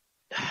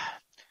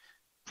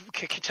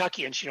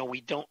Kentuckians,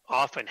 we don't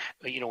often,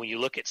 when you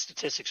look at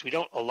statistics, we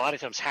don't a lot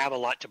of times have a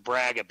lot to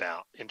brag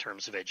about in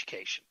terms of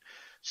education.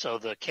 So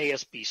the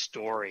KSB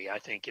story, I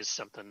think, is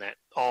something that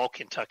all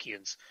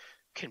Kentuckians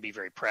can be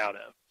very proud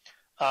of.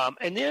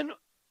 And then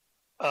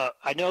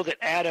I know that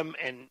Adam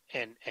and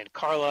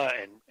Carla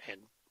and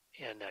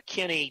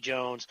Kenny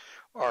Jones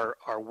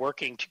are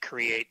working to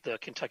create the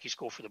Kentucky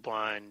School for the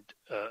Blind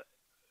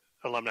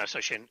Alumni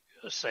Association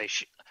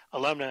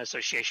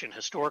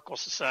Historical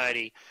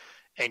Society,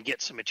 and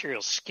get some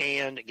materials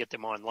scanned and get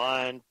them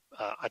online.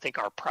 I think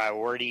our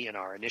priority in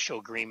our initial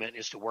agreement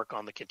is to work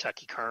on the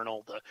Kentucky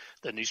Kernel,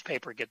 the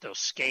newspaper, get those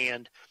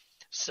scanned,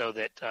 so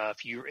that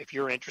if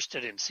you're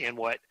interested in seeing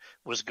what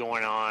was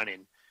going on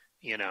in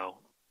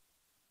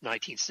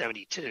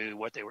 1972,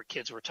 what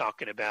kids were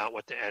talking about,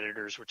 what the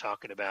editors were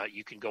talking about,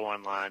 you can go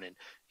online and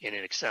in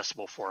an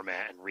accessible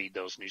format and read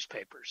those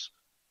newspapers,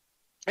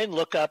 and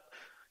look up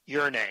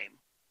your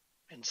name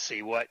and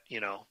see what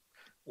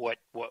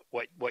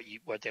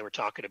they were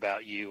talking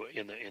about you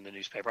in the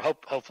newspaper.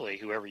 Hopefully,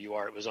 whoever you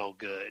are, it was all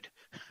good.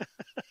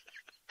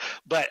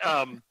 But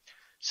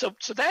so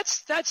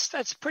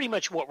that's pretty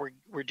much what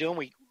we're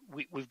doing.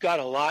 We've got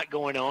a lot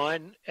going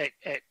on at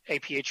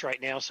APH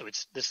right now, so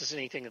this isn't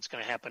anything that's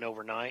going to happen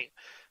overnight,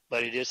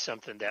 but it is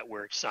something that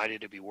we're excited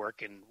to be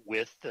working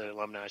with the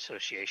Alumni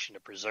Association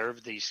to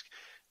preserve this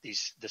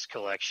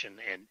collection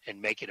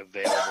and make it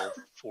available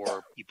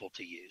for people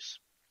to use.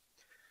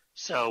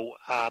 So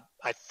I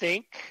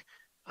think,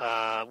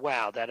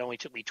 wow, that only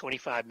took me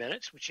 25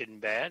 minutes, which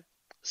isn't bad.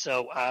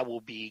 So I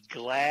will be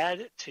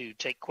glad to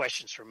take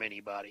questions from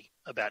anybody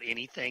about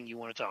anything you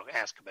want to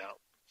ask about.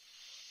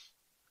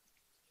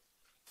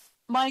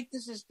 Mike,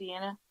 this is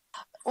Deanna.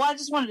 Well, I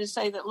just wanted to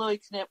say that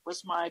Louis Knipp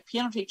was my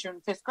piano teacher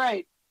in 5th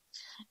grade.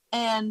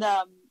 And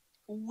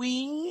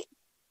we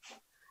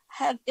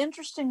had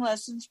interesting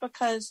lessons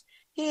because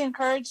he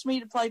encouraged me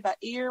to play by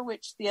ear,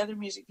 which the other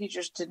music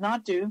teachers did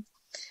not do.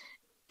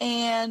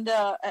 And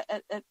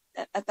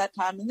at that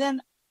time. And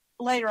then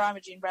later,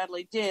 Imogene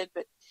Bradley did,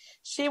 but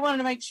she wanted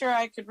to make sure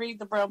I could read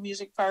the Braille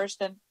music first.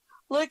 And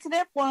Louis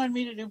Knipp wanted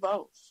me to do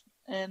both.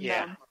 And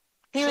yeah.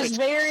 He was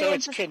very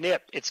interested.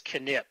 It's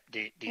Knipp.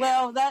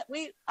 Well,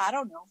 I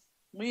don't know.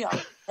 We all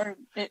heard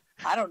it.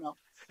 I don't know.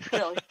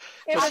 Really.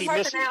 I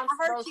heard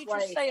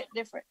teachers say it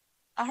different.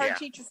 I heard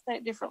teachers say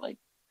it differently.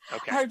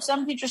 Okay. I heard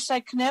some teachers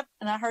say Knipp,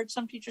 and I heard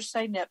some teachers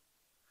say Nip.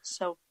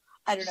 So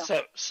I don't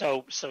know.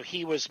 So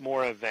he was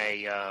more of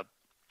a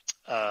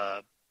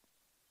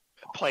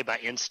play by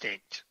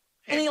instinct.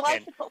 And he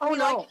liked to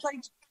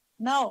play.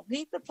 No,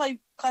 he could play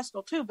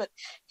classical too, but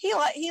he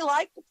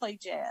liked to play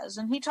jazz,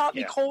 and he taught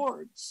me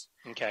chords.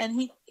 Okay. And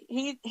he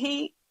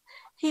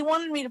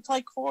wanted me to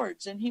play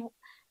chords, and he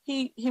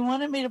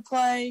wanted me to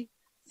play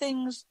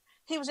things.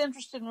 He was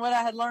interested in what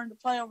I had learned to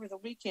play over the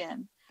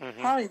weekend.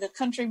 Mm-hmm. Probably the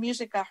country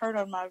music I heard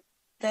on my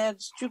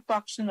dad's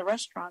jukebox in the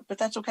restaurant, but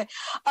that's okay.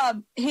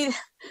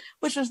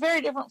 Which was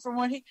very different from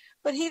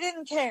but he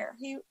didn't care.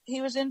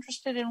 He was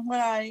interested in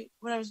what I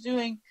was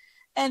doing.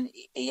 And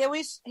he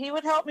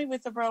would help me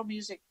with the Braille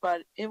music,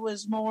 but it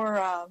was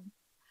more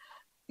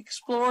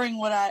exploring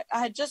what I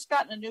had just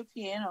gotten a new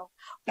piano.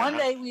 One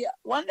day we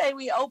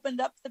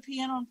opened up the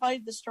piano and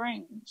played the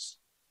strings.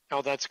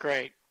 Oh, that's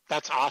great.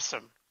 That's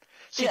awesome.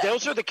 See,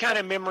 those are the kind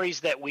of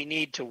memories that we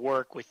need to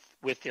work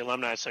with the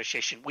Alumni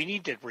Association. We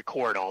need to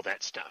record all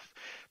that stuff,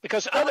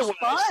 because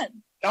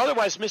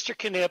otherwise Mr.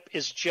 Knipp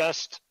is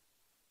just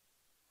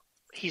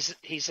he's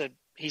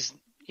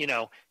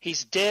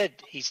dead.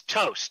 He's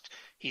toast.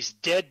 He's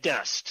dead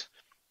dust,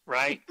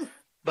 right?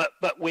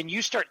 but when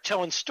you start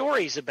telling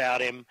stories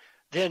about him,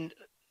 then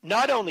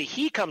not only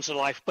he comes to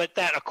life, but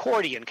that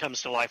accordion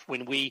comes to life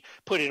when we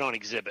put it on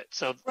exhibit.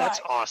 So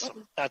that's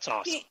awesome. That's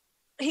awesome.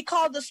 He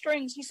called the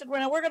strings. He said, "Well,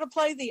 now we're going to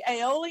play the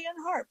Aeolian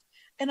harp."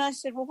 And I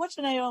said, "Well, what's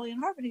an Aeolian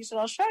harp?" And he said,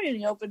 "I'll show you." And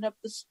he opened up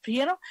this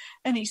piano,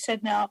 and he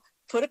said, "Now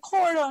put a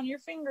chord on your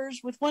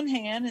fingers with one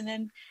hand, and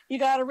then you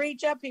got to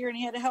reach up here." And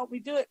he had to help me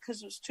do it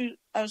because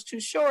I was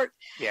too short.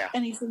 Yeah.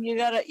 And he said, "You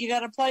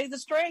gotta play the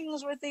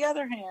strings with the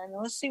other hand,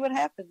 and let's see what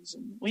happens."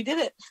 And we did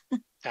it.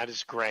 That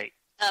is great.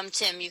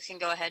 Tim, you can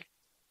go ahead.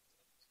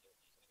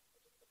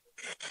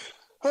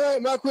 All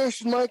right, my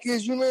question, Mike,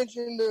 is you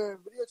mentioned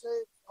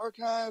videotape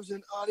archives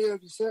and audio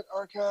cassette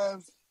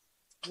archives.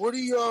 What are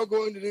you all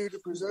going to do to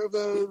preserve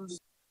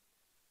those?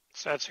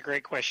 So that's a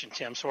great question,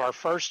 Tim. So our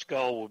first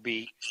goal will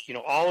be,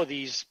 all of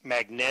these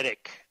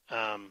magnetic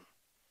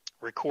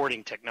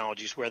recording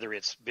technologies, whether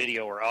it's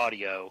video or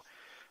audio,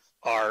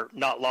 are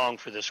not long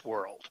for this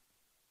world.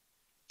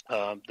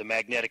 The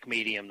magnetic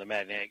medium, the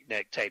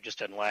magnetic tape just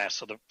doesn't last.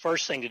 So the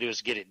first thing to do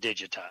is get it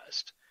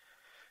digitized.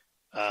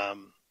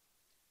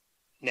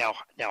 Now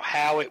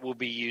how it will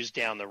be used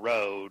down the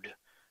road,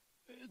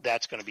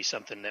 that's going to be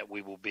something that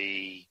we will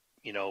be,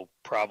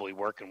 probably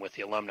working with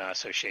the Alumni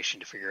Association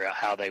to figure out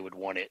how they would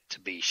want it to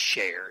be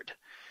shared.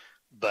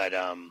 But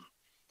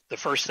the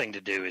first thing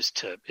to do is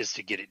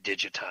to get it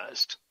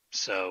digitized.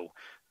 So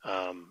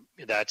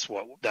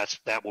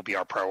that will be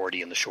our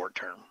priority in the short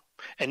term.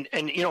 And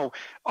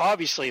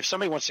obviously, if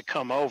somebody wants to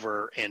come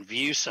over and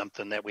view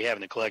something that we have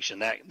in the collection,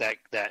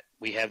 that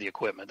we have the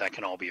equipment, that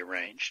can all be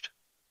arranged.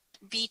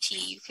 BT,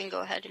 you can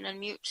go ahead and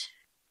unmute.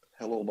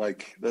 Hello,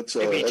 Mike. That's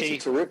a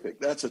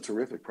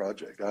terrific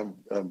project.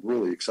 I'm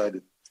really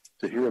excited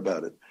to hear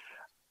about it.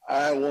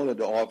 I wanted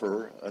to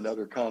offer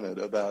another comment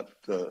about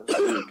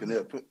Louis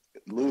Knipp.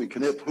 Louis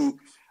Knipp, who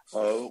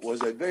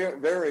was a very,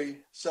 very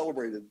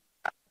celebrated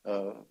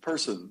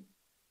person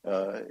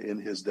in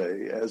his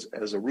day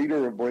as a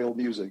reader of Braille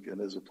music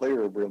and as a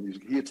player of Braille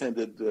music. He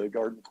attended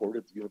Garden Court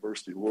at the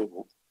University of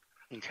Louisville.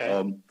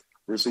 Okay.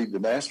 Received a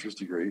master's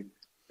degree.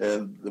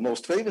 And the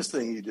most famous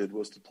thing he did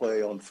was to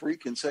play on 3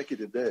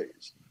 consecutive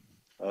days,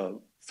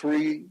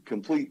 3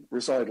 complete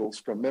recitals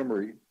from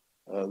memory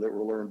that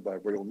were learned by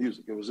Braille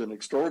music. It was an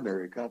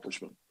extraordinary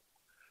accomplishment.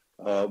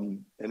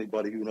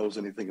 Anybody who knows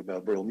anything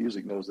about Braille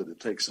music knows that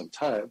it takes some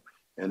time,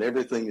 and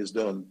everything is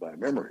done by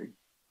memory.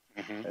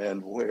 Mm-hmm.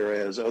 And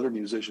whereas other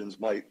musicians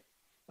might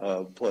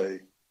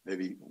play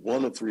maybe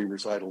 1 of 3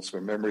 recitals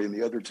from memory and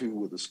the other 2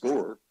 with a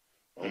score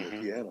on the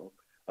piano,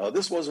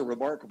 this was a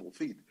remarkable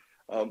feat.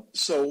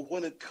 So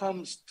when it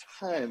comes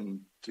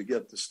time to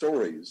get the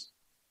stories,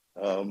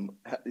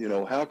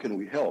 how can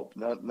we help?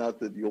 Not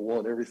that you'll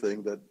want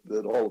everything that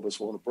all of us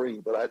want to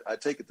bring, but I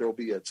take it there will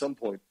be at some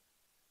point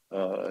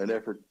an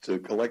effort to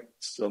collect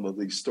some of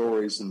these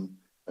stories and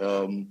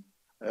bring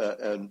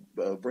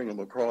them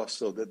across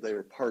so that they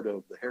are part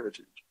of the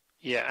heritage.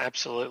 Yeah,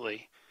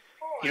 absolutely.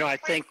 I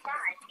think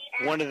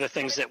one of the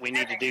things that we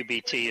need to do,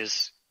 BT,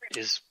 is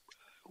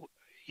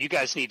you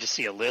guys need to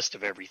see a list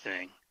of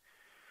everything.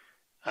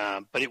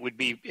 But it would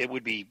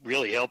be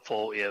really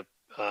helpful if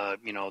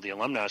the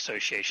Alumni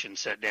Association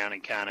sat down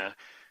and kind of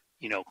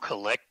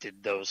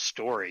collected those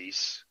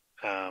stories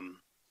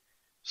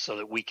so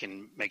that we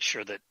can make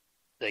sure that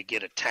they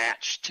get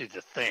attached to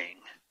the thing.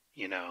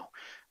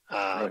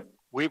 Right.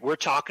 We're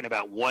talking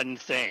about one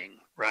thing,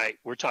 right?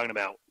 We're talking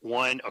about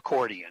one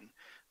accordion.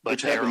 But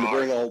which happened to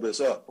bring all this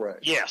up, right?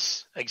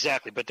 Yes,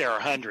 exactly. But there are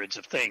hundreds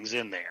of things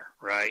in there,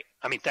 right?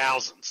 I mean,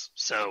 thousands.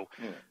 So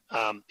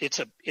it's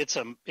a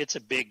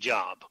big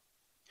job.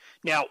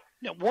 Now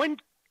one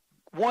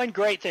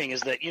great thing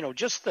is that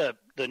just the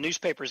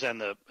newspapers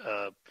and the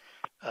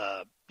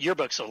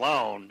yearbooks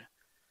alone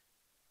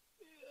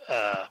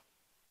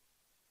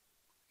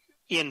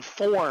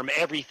inform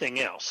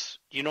everything else.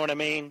 You know what I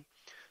mean?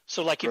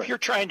 So, like, if you're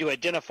trying to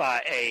identify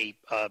a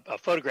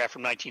photograph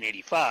from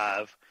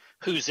 1985.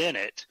 Who's in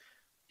it?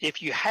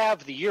 If you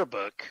have the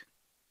yearbook,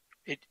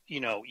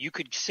 you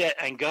could sit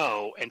and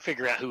go and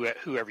figure out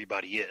who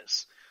everybody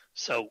is.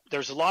 So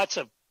there's lots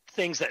of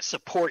things that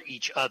support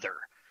each other.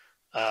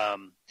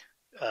 One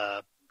of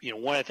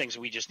the things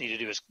we just need to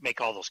do is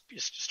make all those,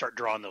 start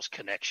drawing those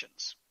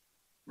connections.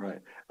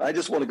 Right. I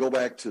just want to go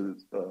back to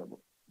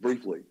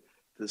briefly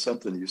to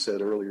something you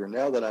said earlier.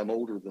 Now that I'm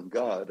older than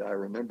God, I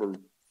remember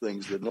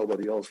things that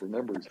nobody else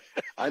remembers.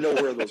 I know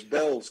where those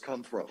bells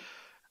come from.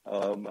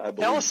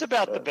 Tell us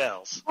about the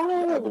bells.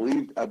 I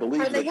believe. Are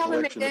they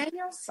Helen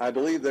McDaniels? I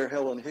believe they're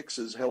Helen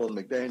Hicks's Helen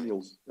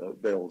McDaniels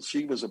bells.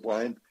 She was a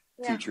blind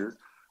teacher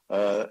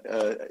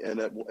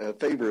and a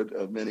favorite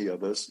of many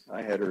of us.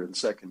 I had her in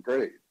 2nd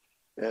grade,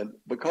 and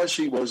because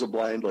she was a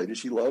blind lady,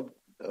 she loved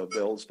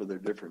bells for their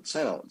different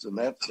sounds, and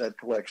that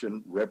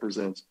collection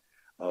represents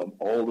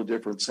all the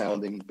different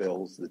sounding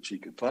bells that she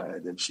could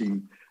find, and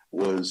she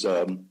was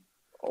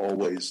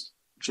always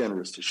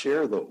generous to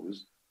share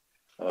those.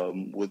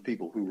 With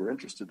people who were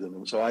interested in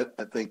them. So I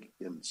think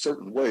in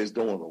certain ways,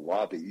 don't want to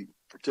lobby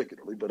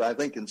particularly, but I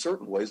think in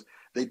certain ways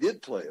they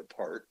did play a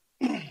part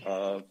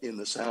in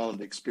the sound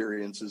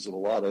experiences of a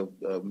lot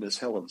of Miss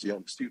Helen's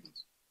young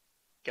students.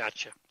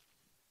 Gotcha.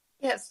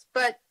 Yes,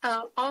 but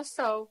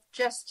also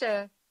just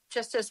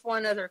as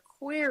one other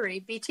query,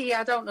 BT,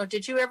 I don't know,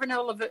 did you ever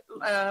know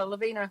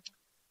Lavina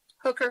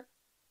Hooker?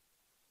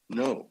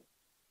 No.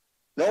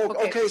 No,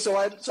 okay. So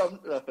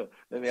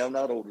maybe I'm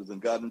not older than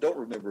God and don't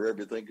remember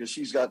everything because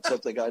she's got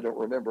something I don't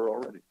remember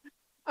already.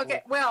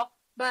 Okay, well,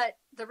 but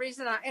the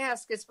reason I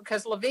ask is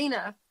because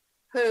Lavina,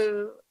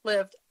 who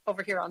lived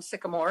over here on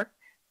Sycamore,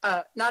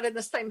 not in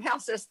the same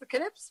house as the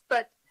Knipps,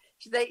 but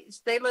they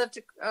lived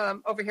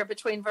over here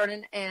between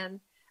Vernon and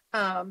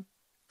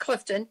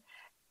Clifton,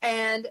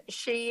 and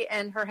she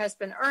and her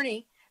husband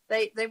Ernie,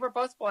 they were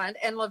both blind,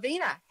 and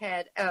Lavina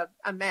had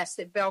a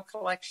massive bell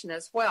collection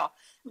as well.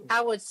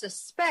 I would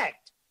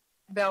suspect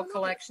bell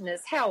collection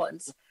is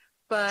Helen's,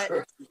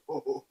 but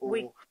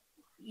we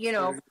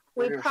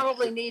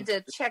probably need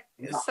to check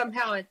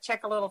somehow and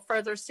check a little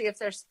further, see if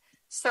there's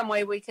some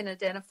way we can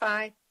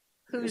identify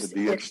who's. It would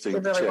be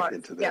interesting to check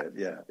into that.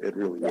 Yeah, it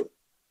really would.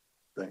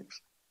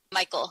 Thanks.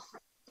 Michael.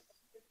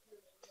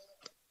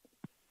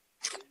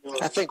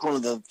 I think one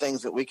of the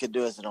things that we could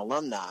do as an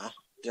alumni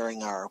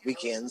during our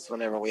weekends,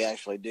 whenever we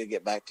actually do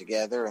get back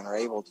together and are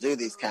able to do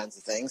these kinds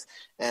of things.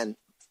 And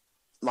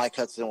Mike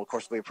Hudson, of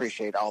course, we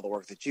appreciate all the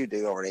work that you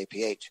do over at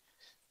APH.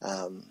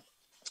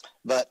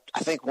 But I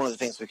think one of the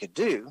things we could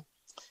do,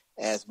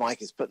 as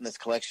Mike is putting this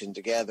collection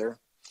together,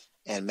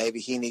 and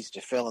maybe he needs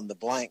to fill in the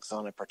blanks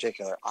on a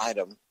particular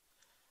item,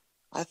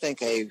 I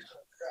think a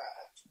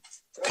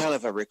kind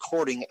of a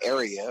recording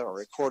area or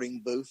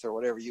recording booth or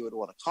whatever you would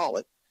want to call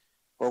it,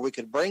 where we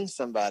could bring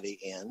somebody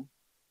in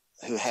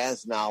who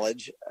has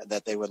knowledge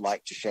that they would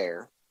like to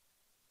share,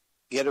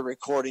 get a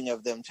recording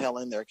of them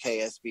telling their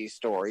KSB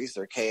stories,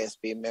 their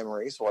KSB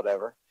memories,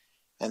 whatever,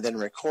 and then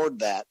record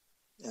that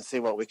and see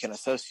what we can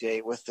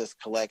associate with this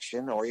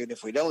collection, or even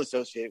if we don't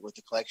associate it with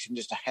the collection,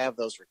 just to have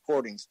those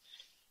recordings.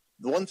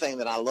 The one thing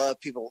that I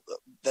love, people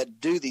that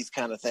do these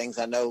kind of things,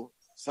 I know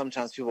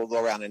sometimes people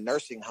go around in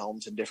nursing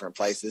homes in different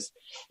places,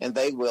 and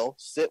they will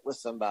sit with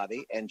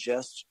somebody and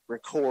just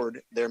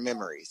record their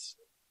memories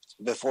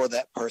before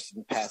that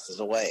person passes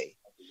away.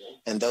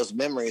 And those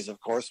memories, of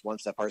course,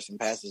 once that person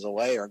passes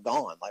away, are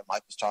gone, like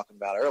Mike was talking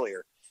about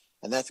earlier.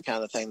 And that's the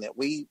kind of thing that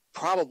we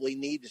probably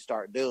need to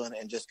start doing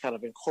and just kind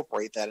of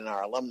incorporate that in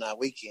our alumni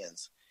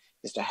weekends,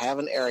 is to have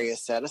an area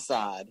set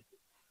aside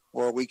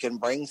where we can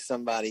bring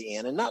somebody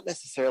in and not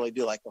necessarily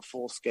do like a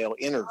full-scale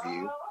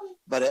interview,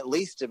 but at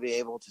least to be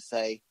able to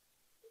say,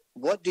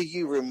 what do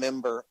you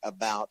remember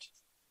about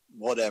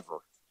whatever?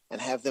 And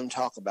have them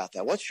talk about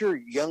that. What's your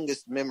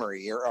youngest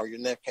memory, or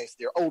in their case,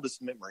 their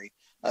oldest memory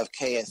of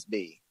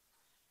KSB?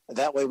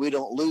 That way we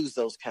don't lose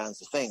those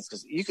kinds of things,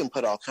 because you can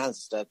put all kinds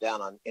of stuff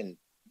down in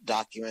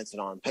documents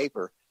and on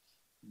paper,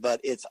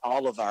 but it's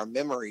all of our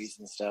memories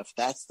and stuff.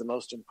 That's the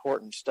most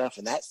important stuff,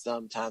 and that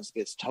sometimes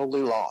gets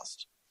totally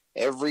lost.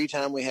 Every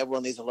time we have one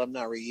of these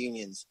alumni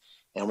reunions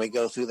and we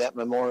go through that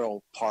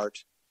memorial part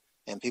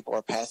and people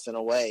are passing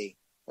away,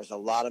 there's a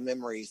lot of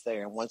memories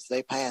there. And once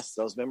they pass,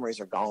 those memories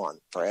are gone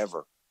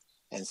forever.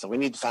 And so we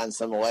need to find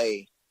some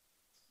way,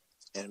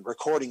 and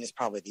recording is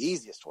probably the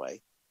easiest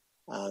way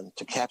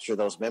to capture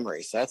those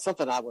memories. So that's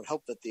something I would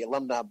hope that the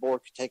alumni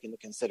board could take into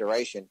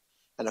consideration.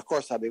 And of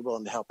course, I'd be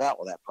willing to help out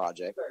with that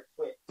project.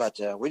 But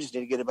we just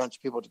need to get a bunch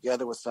of people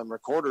together with some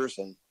recorders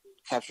and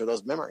capture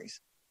those memories.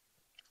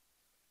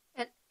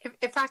 And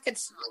if I could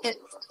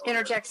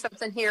interject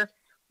something here,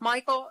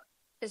 Michael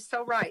is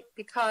so right,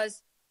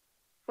 because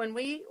when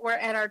we were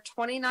at our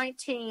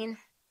 2019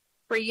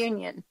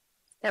 reunion,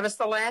 that was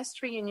the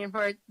last reunion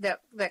where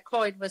that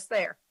Cloyd was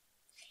there.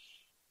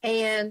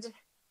 And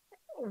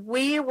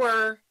we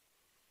were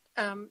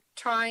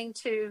trying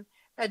to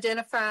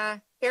identify,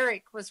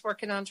 Eric was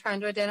working on trying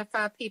to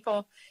identify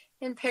people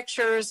in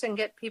pictures and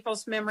get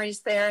people's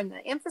memories there. And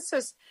the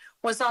emphasis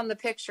was on the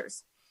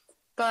pictures.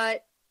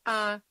 But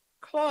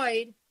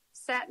Cloyd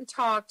sat and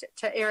talked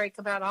to Eric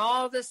about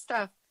all this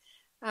stuff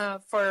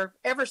for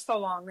ever so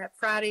long, that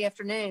Friday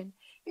afternoon.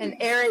 And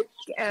Eric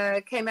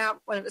came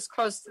out when it was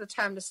close to the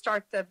time to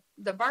start the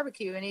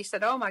barbecue, and he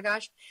said, "Oh my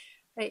gosh,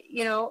 it's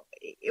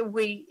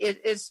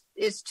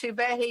too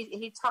bad."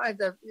 He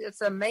talked.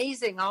 It's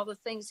amazing all the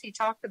things he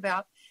talked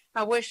about.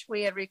 I wish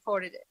we had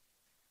recorded it,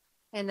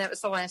 and that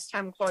was the last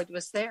time Cloyd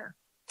was there.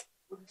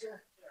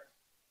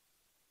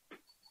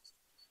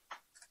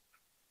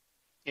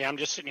 Yeah, I'm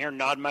just sitting here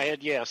nodding my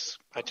head. Yes,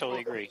 I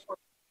totally agree.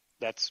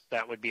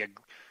 That would be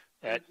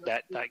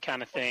that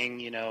kind of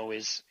thing,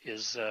 is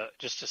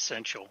just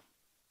essential.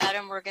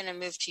 Adam, we're going to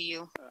move to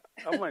you.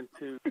 I want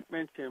to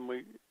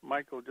mention,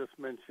 Michael just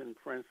mentioned,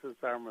 for instance,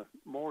 our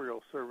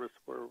memorial service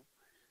where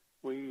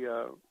we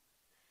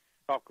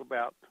talk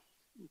about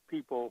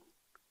people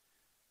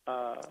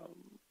that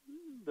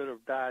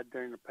have died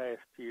during the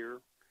past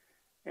year.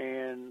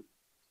 And,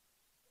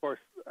 of course,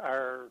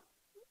 our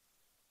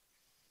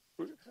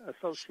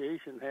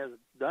association has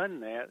done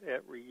that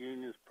at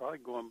reunions, probably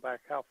going back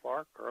how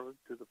far, Carla?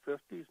 To the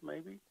 50s,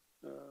 maybe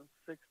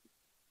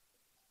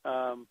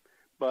 60s.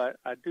 But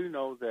I do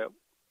know that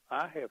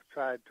I have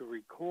tried to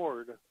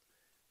record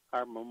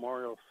our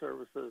memorial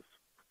services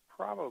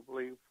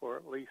probably for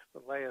at least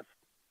the last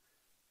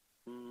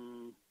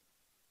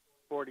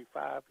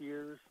 45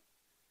 years,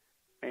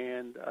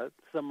 and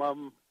some of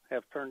them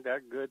have turned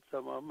out good,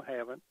 some of them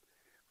haven't.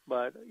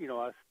 But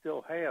I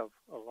still have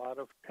a lot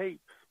of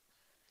tapes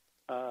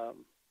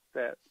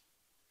that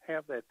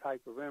have that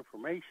type of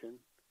information,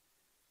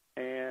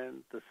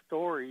 and the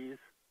stories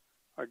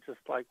are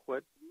just like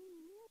what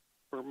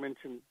were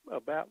mentioned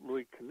about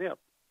Louis Knipp.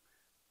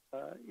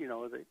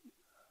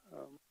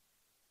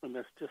 And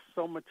there's just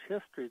so much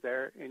history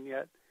there, and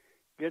yet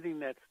getting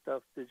that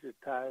stuff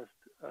digitized,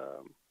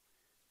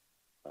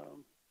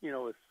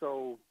 is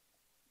so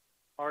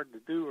hard to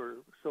do or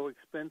so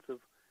expensive.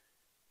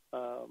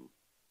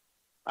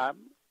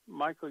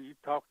 Michael, you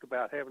talked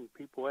about having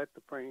people at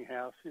the printing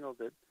house,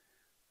 that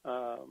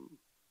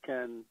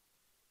can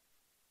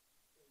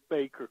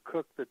bake or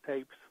cook the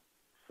tapes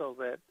so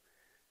that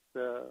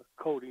the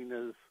coating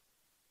is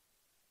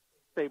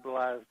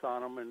stabilized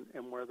on them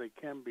and where they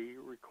can be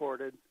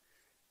recorded.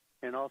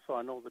 And also,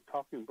 I know the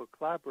Talking Book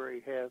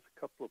Library has a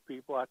couple of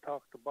people. I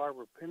talked to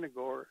Barbara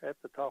Penegor at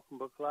the Talking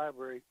Book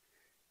Library.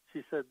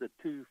 She said the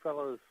two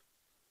fellows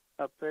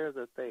up there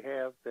that they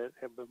have that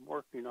have been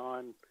working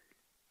on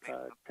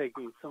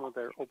taking some of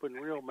their open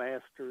reel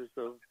masters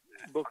of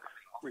books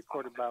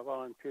recorded by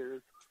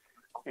volunteers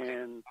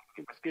and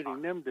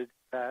getting them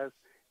digitized.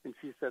 And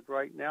she said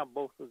right now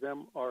both of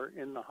them are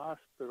in the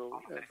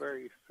hospital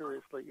very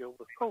seriously ill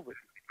with COVID.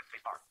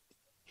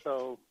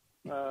 So,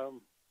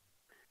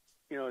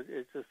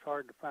 it's just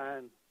hard to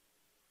find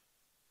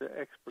the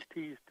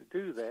expertise to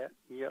do that,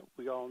 yet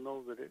we all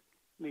know that it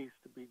needs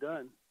to be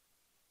done.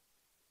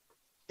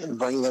 And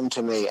bring them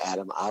to me,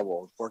 Adam. I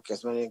will get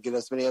as many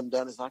of them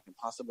done as I can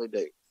possibly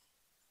do.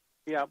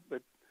 Yeah,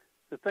 but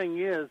the thing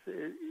is,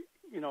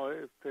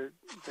 if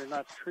they're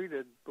not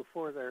treated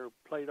before they're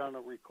played on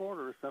a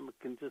recorder, someone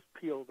can just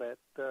peel that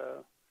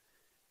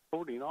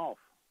coating off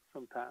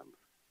sometimes.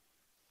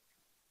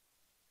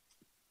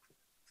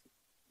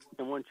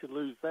 And once you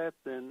lose that,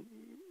 then,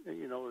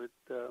 it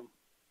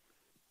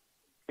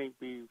can't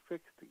be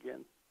fixed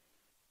again.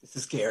 This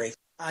is Gary.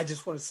 I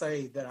just want to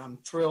say that I'm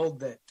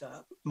thrilled that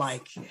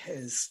Mike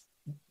has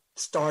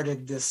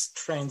started this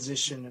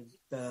transition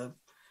of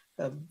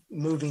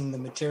moving the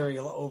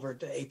material over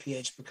to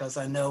APH, because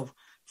I know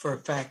for a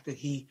fact that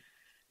he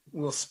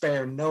will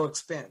spare no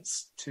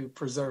expense to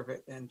preserve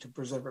it and to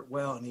preserve it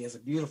well. And he has a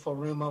beautiful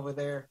room over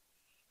there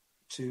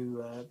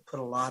to put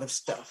a lot of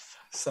stuff.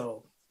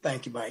 So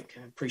thank you, Mike.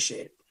 I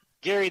appreciate it.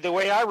 Gary, the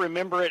way I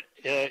remember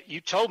it, you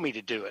told me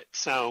to do it.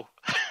 So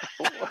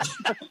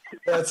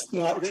that's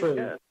not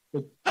true.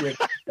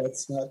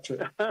 That's not true.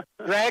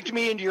 Dragged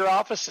me into your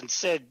office and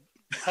said,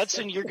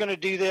 Hudson, you're going to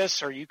do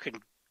this, or you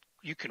can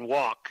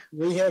walk.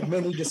 We had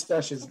many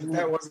discussions, but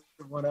that wasn't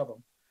one of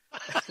them.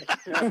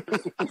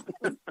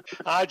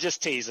 I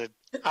just tease it.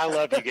 I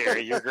love you,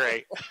 Gary. You're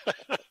great.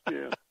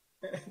 Yeah.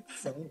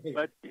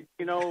 But,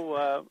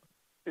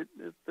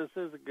 this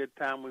is a good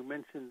time. We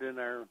mentioned in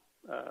our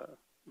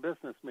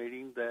business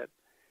meeting that,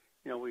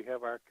 we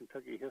have our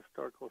Kentucky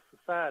Historical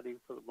Society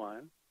for the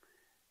Blind.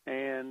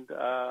 And,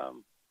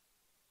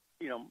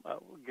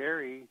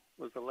 Gary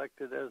was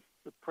elected as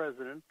the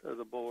president of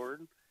the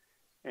board,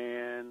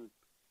 and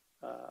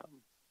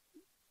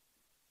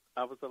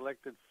I was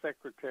elected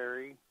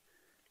secretary,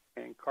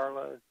 and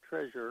Carla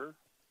treasurer,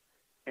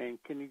 and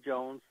Kenny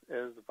Jones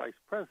as the vice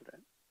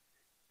president.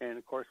 And,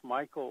 of course,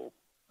 Michael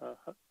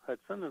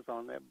Hudson is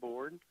on that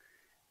board.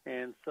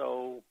 And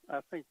so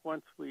I think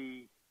once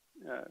we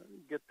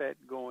get that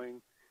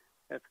going,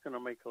 that's going to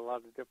make a lot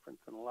of difference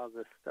in a lot of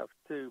this stuff,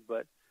 too.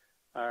 But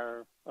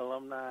our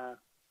alumni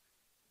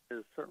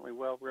is certainly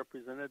well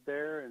represented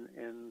there,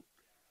 and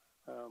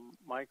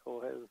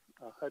Michael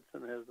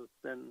Hudson has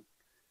been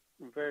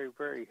very,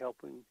 very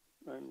helping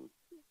in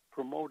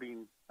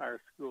promoting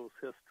our school's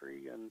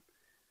history and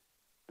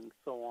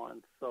so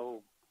on.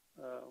 So,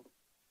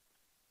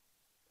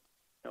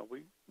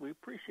 we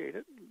appreciate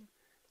it.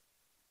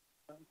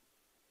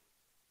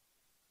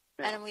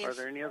 Adam, are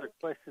there any other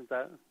questions?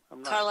 I'm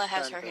not Carla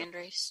has her hand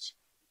raised.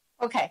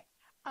 Okay.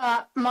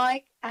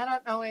 Mike, I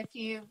don't know if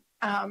you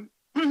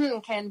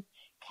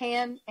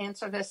can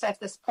answer this at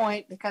this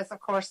point, because, of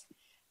course,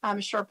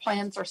 I'm sure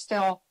plans are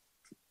still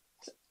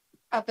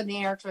up in the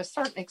air to a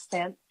certain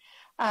extent.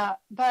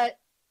 But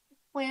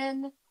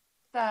while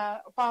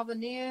the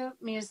new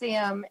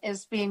museum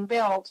is being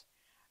built,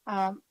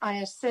 I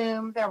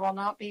assume there will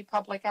not be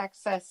public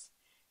access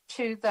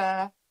to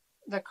the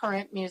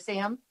current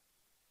museum.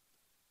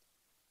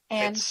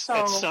 And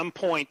at some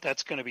point,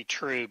 that's going to be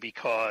true,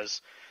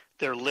 because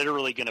they're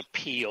literally going to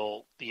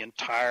peel the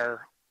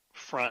entire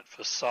front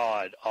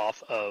facade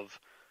off of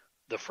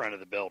the front of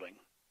the building.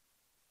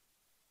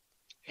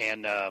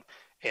 And the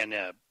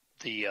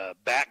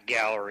back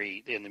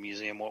gallery in the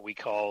museum, what we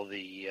call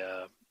the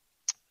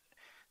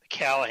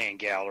Callahan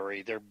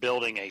Gallery, they're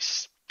building a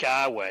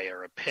skyway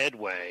or a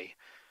pedway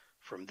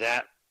from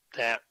the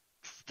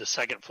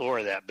second floor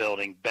of that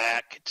building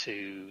back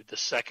to the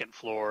second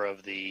floor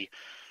of the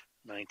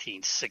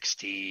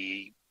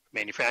 1960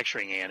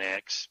 manufacturing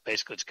annex.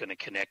 Basically, it's going to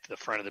connect the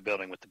front of the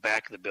building with the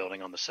back of the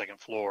building on the second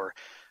floor.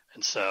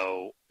 And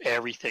so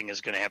everything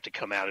is going to have to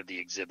come out of the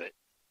exhibit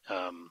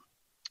to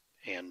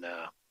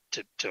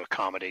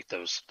accommodate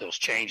those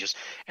changes.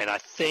 And I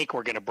think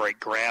we're going to break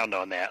ground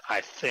on that,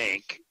 I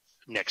think,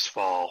 next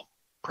fall,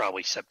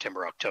 probably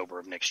September, October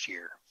of next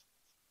year.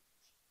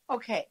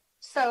 Okay.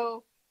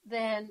 So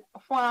then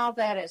while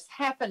that is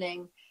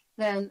happening,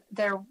 then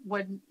there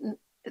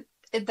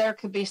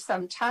could be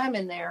some time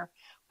in there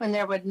when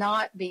there would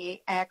not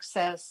be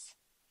access.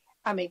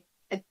 I mean,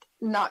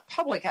 not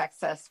public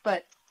access,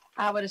 but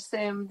I would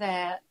assume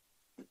that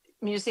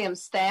museum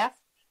staff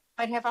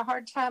might have a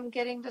hard time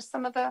getting to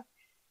some of the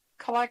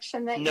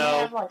collection that you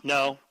have.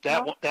 No,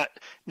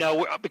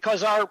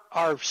 because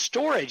our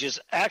storage is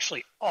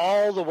actually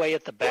all the way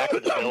at the back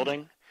of the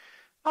building.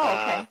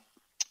 Oh,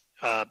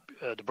 okay.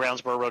 The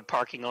Brownsboro Road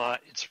parking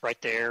lot, it's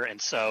right there. And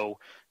so,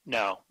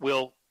 no,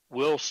 we'll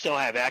still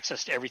have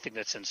access to everything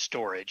that's in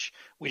storage.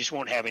 We just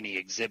won't have any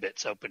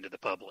exhibits open to the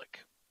public.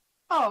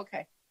 Oh,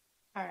 okay.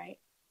 All right.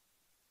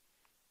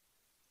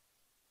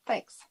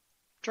 Thanks.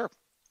 Sure.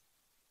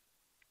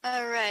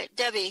 All right.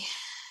 Debbie,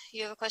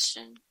 you have a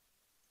question?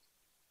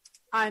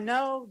 I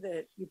know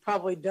that you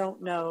probably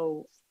don't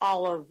know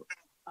all of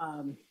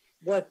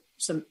what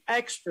some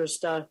extra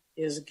stuff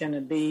is going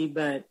to be,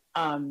 but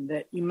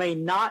that you may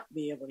not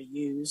be able to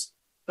use.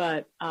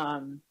 But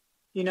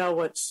you know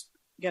what's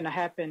going to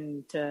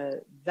happen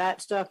to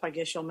that stuff? I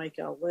guess you'll make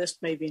a list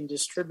maybe and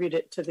distribute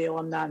it to the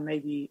alumni, and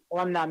maybe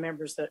alumni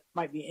members that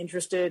might be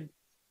interested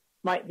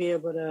might be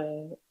able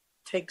to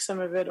take some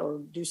of it or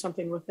do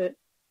something with it.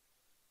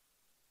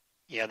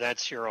 Yeah,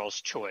 that's your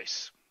all's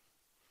choice.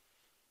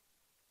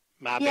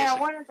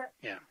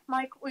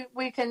 Mike,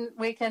 we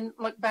can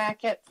look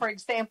back at, for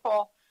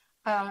example,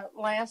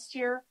 last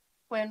year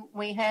when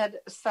we had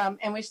some,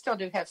 and we still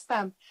do have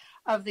some,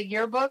 of the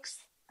yearbooks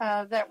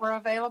that were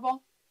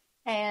available,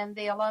 and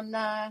the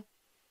alumni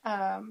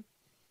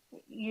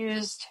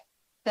used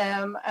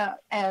them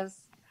as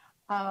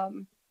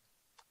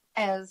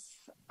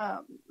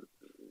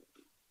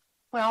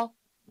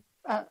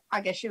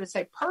I guess you would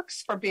say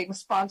perks for being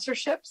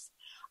sponsorships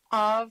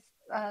of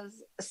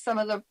some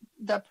of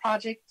the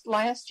project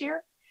last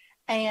year,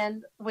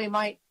 and we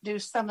might do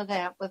some of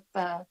that with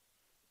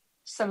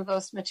some of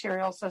those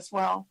materials as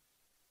well.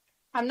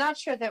 I'm not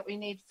sure that we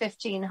need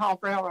 15 Hall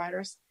Braille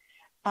writers.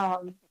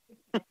 I'm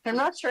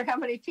not sure how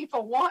many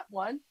people want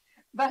one,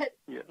 but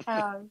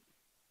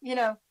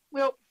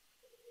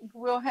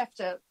we'll have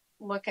to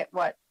look at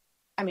what.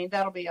 I mean,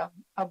 that'll be a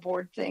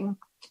board thing.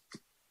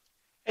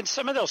 And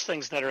some of those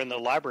things that are in the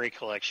library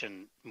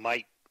collection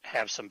might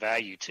have some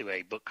value to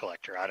a book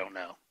collector. I don't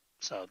know.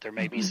 So there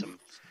may be some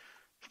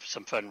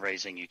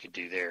fundraising you could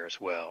do there as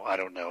well. I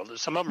don't know.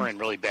 Some of them are in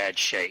really bad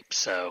shape.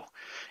 So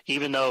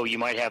even though you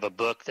might have a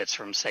book that's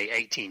from, say,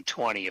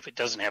 1820, if it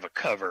doesn't have a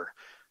cover,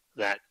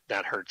 that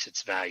hurts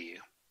its value.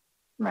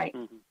 Right.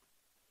 Mm-hmm.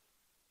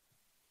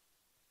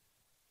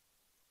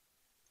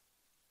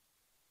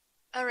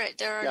 All right,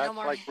 there are no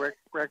more. Like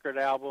record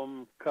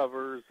album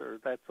covers or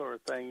that sort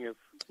of thing. If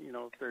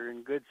they're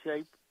in good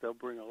shape, they'll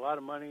bring a lot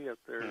of money. If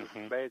they're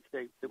in bad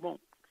shape, they won't.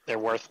 They're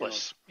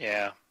worthless.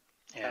 Yeah.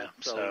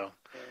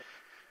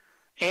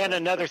 And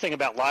another thing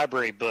about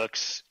library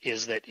books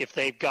is that if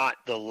they've got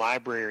the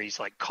library's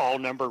like call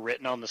number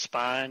written on the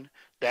spine,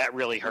 that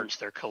really hurts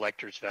their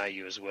collector's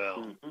value as well.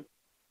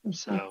 Mm-hmm.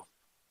 So,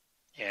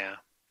 yeah.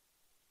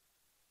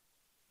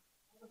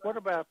 What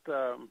about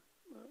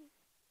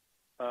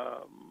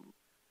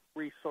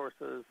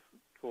resources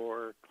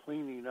for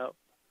cleaning up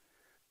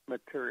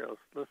materials?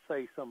 Let's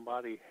say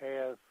somebody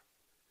has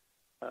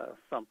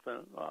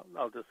something,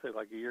 I'll just say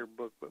like a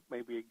yearbook, but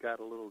maybe it got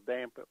a little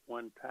damp at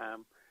one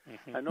time.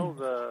 Mm-hmm. I know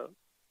the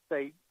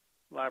State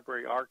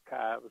Library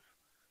Archives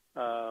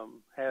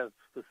has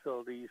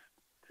facilities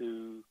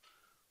to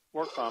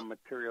work on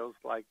materials,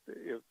 like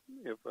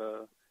if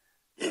a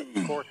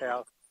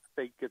courthouse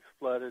state gets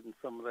flooded and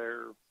some of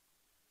their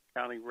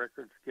county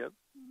records get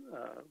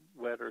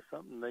wet or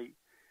something,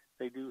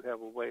 they do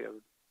have a way of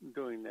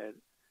doing that.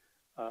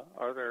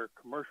 Are there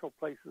commercial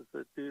places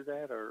that do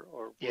that,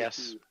 or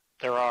yes,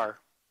 there are.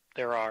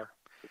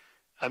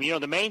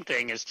 The main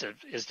thing is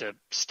to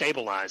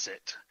stabilize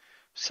it.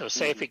 So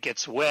say if it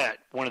gets wet,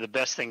 one of the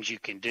best things you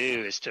can do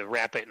is to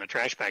wrap it in a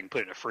trash bag and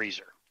put it in a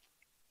freezer.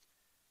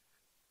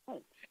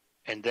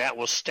 And that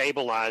will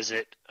stabilize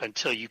it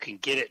until you can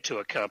get it to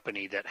a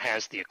company that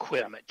has the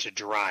equipment to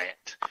dry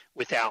it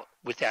without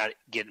it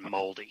getting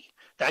moldy.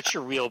 That's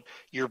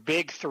your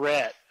big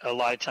threat a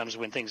lot of times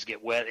when things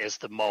get wet is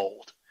the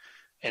mold.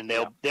 And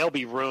they'll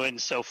be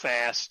ruined so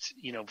fast,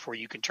 before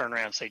you can turn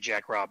around and say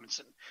Jack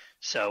Robinson.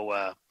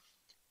 So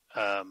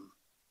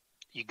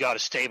you got to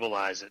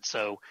stabilize it.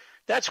 So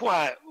that's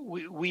why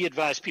we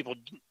advise people.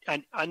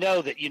 I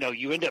know that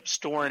you end up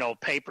storing old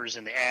papers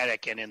in the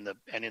attic and in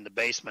the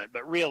basement,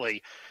 but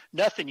really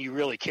nothing you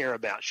really care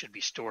about should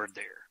be stored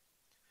there,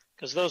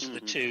 because those are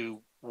the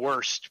two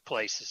worst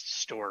places to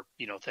store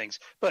things.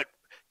 But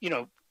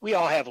we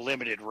all have a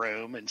limited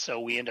room, and so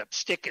we end up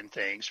sticking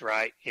things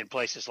right in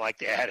places like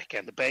the attic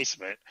and the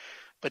basement.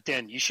 But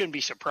then you shouldn't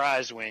be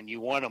surprised when you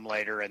want them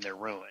later and they're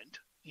ruined,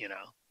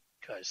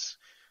 because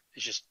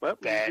it's just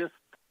bad. We just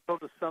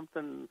told us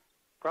something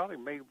probably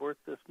made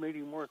this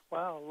meeting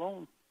worthwhile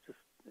alone, just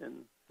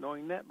in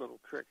knowing that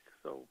little trick.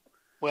 So,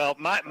 well,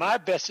 my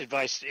best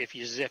advice, if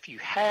you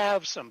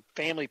have some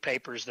family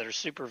papers that are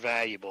super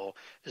valuable,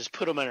 is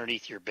put them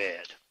underneath your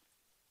bed.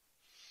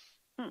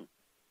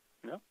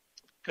 Yeah.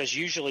 Because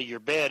usually your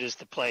bed is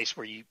the place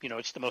where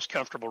it's the most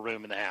comfortable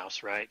room in the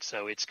house, right?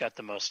 So it's got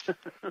the most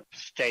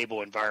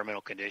stable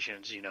environmental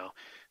conditions,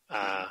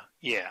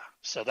 Yeah.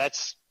 So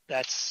that's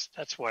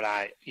what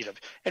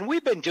and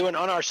we've been doing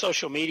on our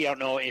social media.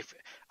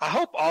 I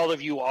hope all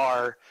of you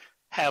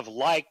have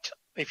liked,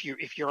 if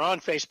you're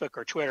on Facebook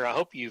or Twitter, I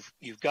hope you've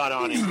got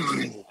on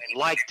and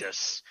liked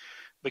us,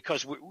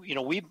 because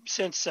we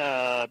since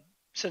the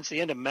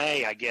end of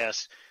May, I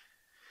guess,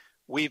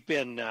 we've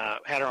been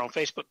had our own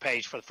Facebook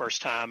page for the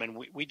first time, and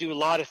we do a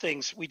lot of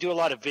things. We do a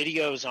lot of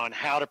videos on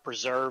how to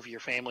preserve your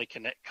family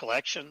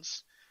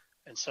collections,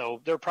 and so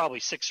there are probably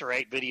 6 or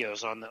 8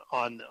 videos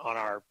on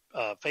our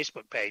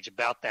Facebook page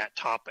about that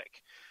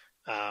topic.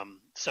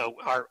 So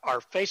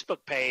our Facebook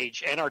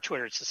page and our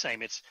Twitter, it's the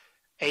same. It's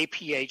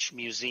APH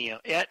Museum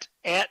at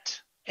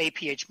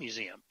APH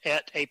Museum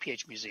at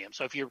APH Museum.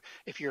 So if you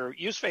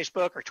use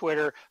Facebook or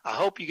Twitter, I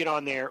hope you get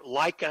on there,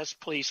 like us,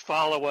 please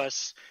follow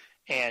us,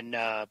 and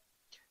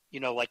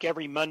like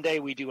every Monday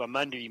we do a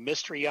Monday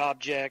mystery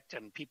object,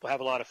 and people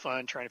have a lot of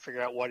fun trying to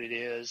figure out what it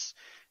is.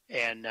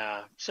 And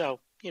so,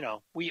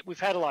 we've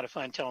had a lot of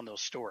fun telling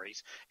those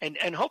stories.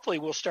 And hopefully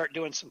we'll start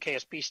doing some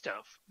KSP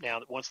stuff now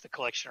that once the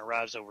collection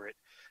arrives over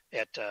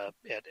at the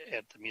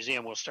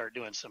museum, we'll start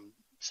doing some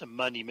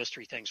Monday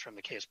mystery things from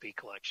the KSP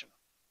collection.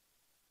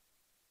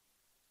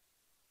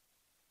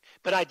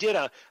 But I did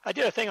a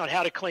thing on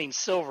how to clean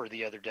silver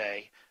the other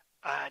day.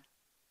 I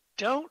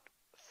don't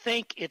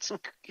think it's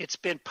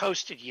been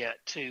posted yet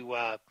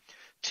to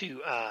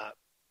the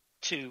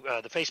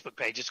Facebook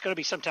page. It's going to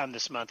be sometime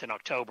this month in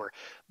October.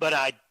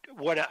 But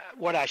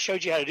what I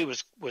showed you how to do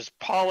was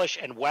polish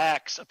and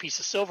wax a piece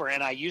of silver,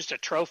 and I used a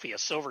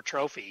silver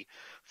trophy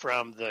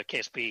from the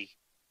KSP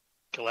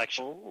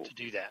collection to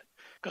do that.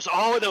 Because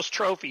all of those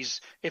trophies,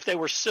 if they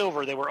were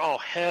silver, they were all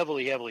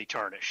heavily, heavily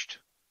tarnished.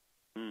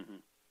 Mm-hmm.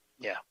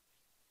 Yeah.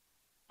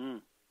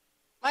 Mm.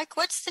 Mike,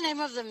 what's the name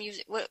of the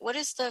museum? What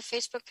is the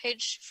Facebook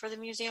page for the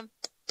museum?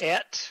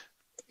 The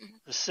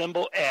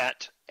symbol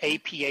at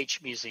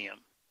APH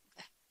Museum.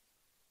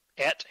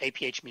 At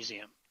APH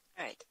Museum.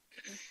 All right.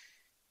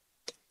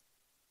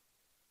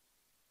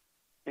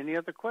 Any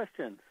other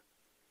questions?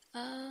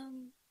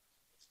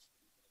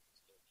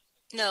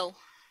 No.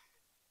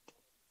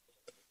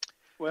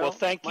 Well,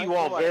 thank you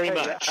all very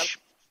much.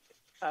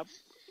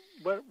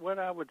 What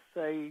I would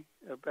say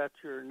about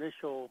your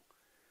initial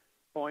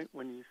point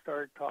when you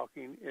started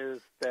talking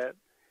is that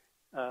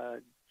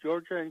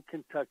Georgia and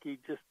Kentucky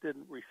just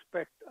didn't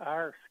respect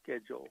our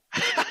schedule.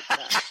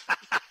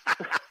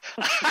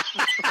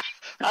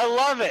 I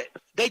love it.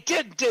 They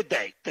did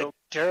they? The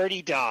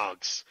dirty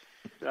dogs.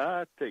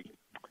 I think.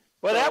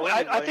 Well,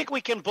 anyway, I think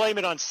we can blame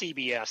it on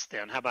CBS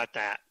then. How about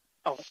that?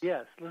 Oh,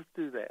 yes. Let's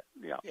do that.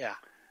 Yeah. Yeah.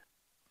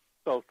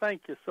 So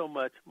thank you so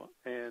much.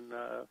 And,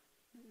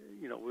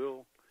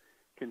 we'll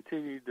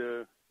continue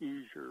to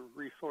use your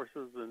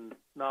resources and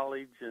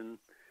knowledge, and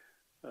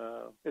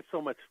it's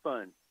so much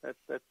fun. That's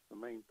the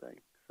main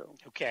thing. So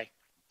okay,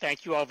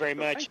 thank you all very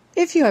much.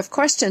 If you have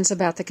questions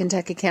about the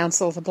Kentucky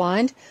Council of the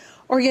Blind,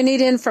 or you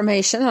need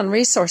information on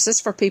resources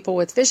for people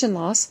with vision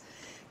loss,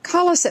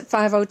 call us at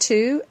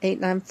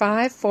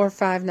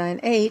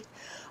 502-895-4598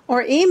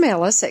 or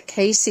email us at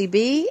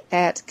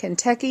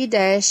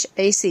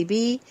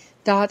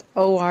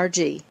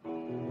kcb@kentucky-acb.org.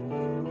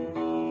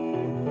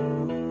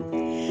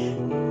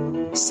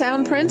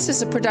 Soundprints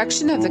is a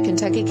production of the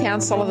Kentucky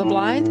Council of the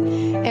Blind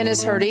and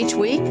is heard each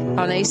week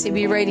on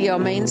ACB Radio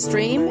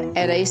Mainstream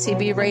at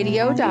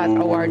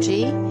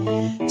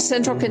acbradio.org,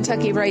 Central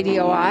Kentucky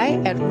Radio I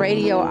at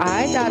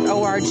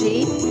radioi.org,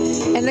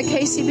 and the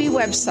KCB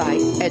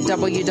website at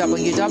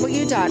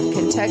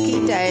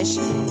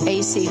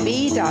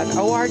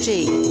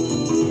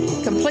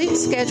www.kentucky-acb.org. Complete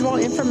schedule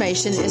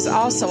information is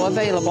also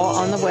available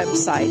on the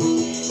website.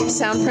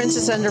 Soundprints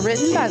is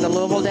underwritten by the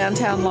Louisville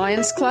Downtown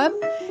Lions Club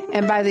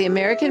and by the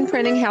American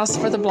Printing House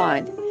for the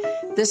Blind.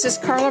 This is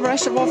Carla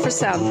Ruschival for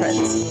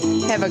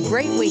Soundprints. Have a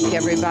great week,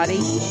 everybody.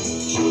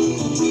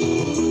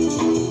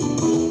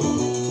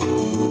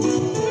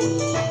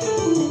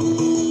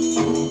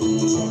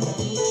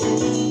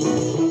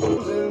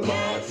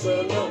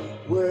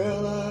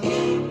 Well,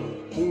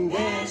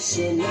 that's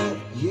enough,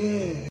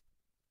 yeah.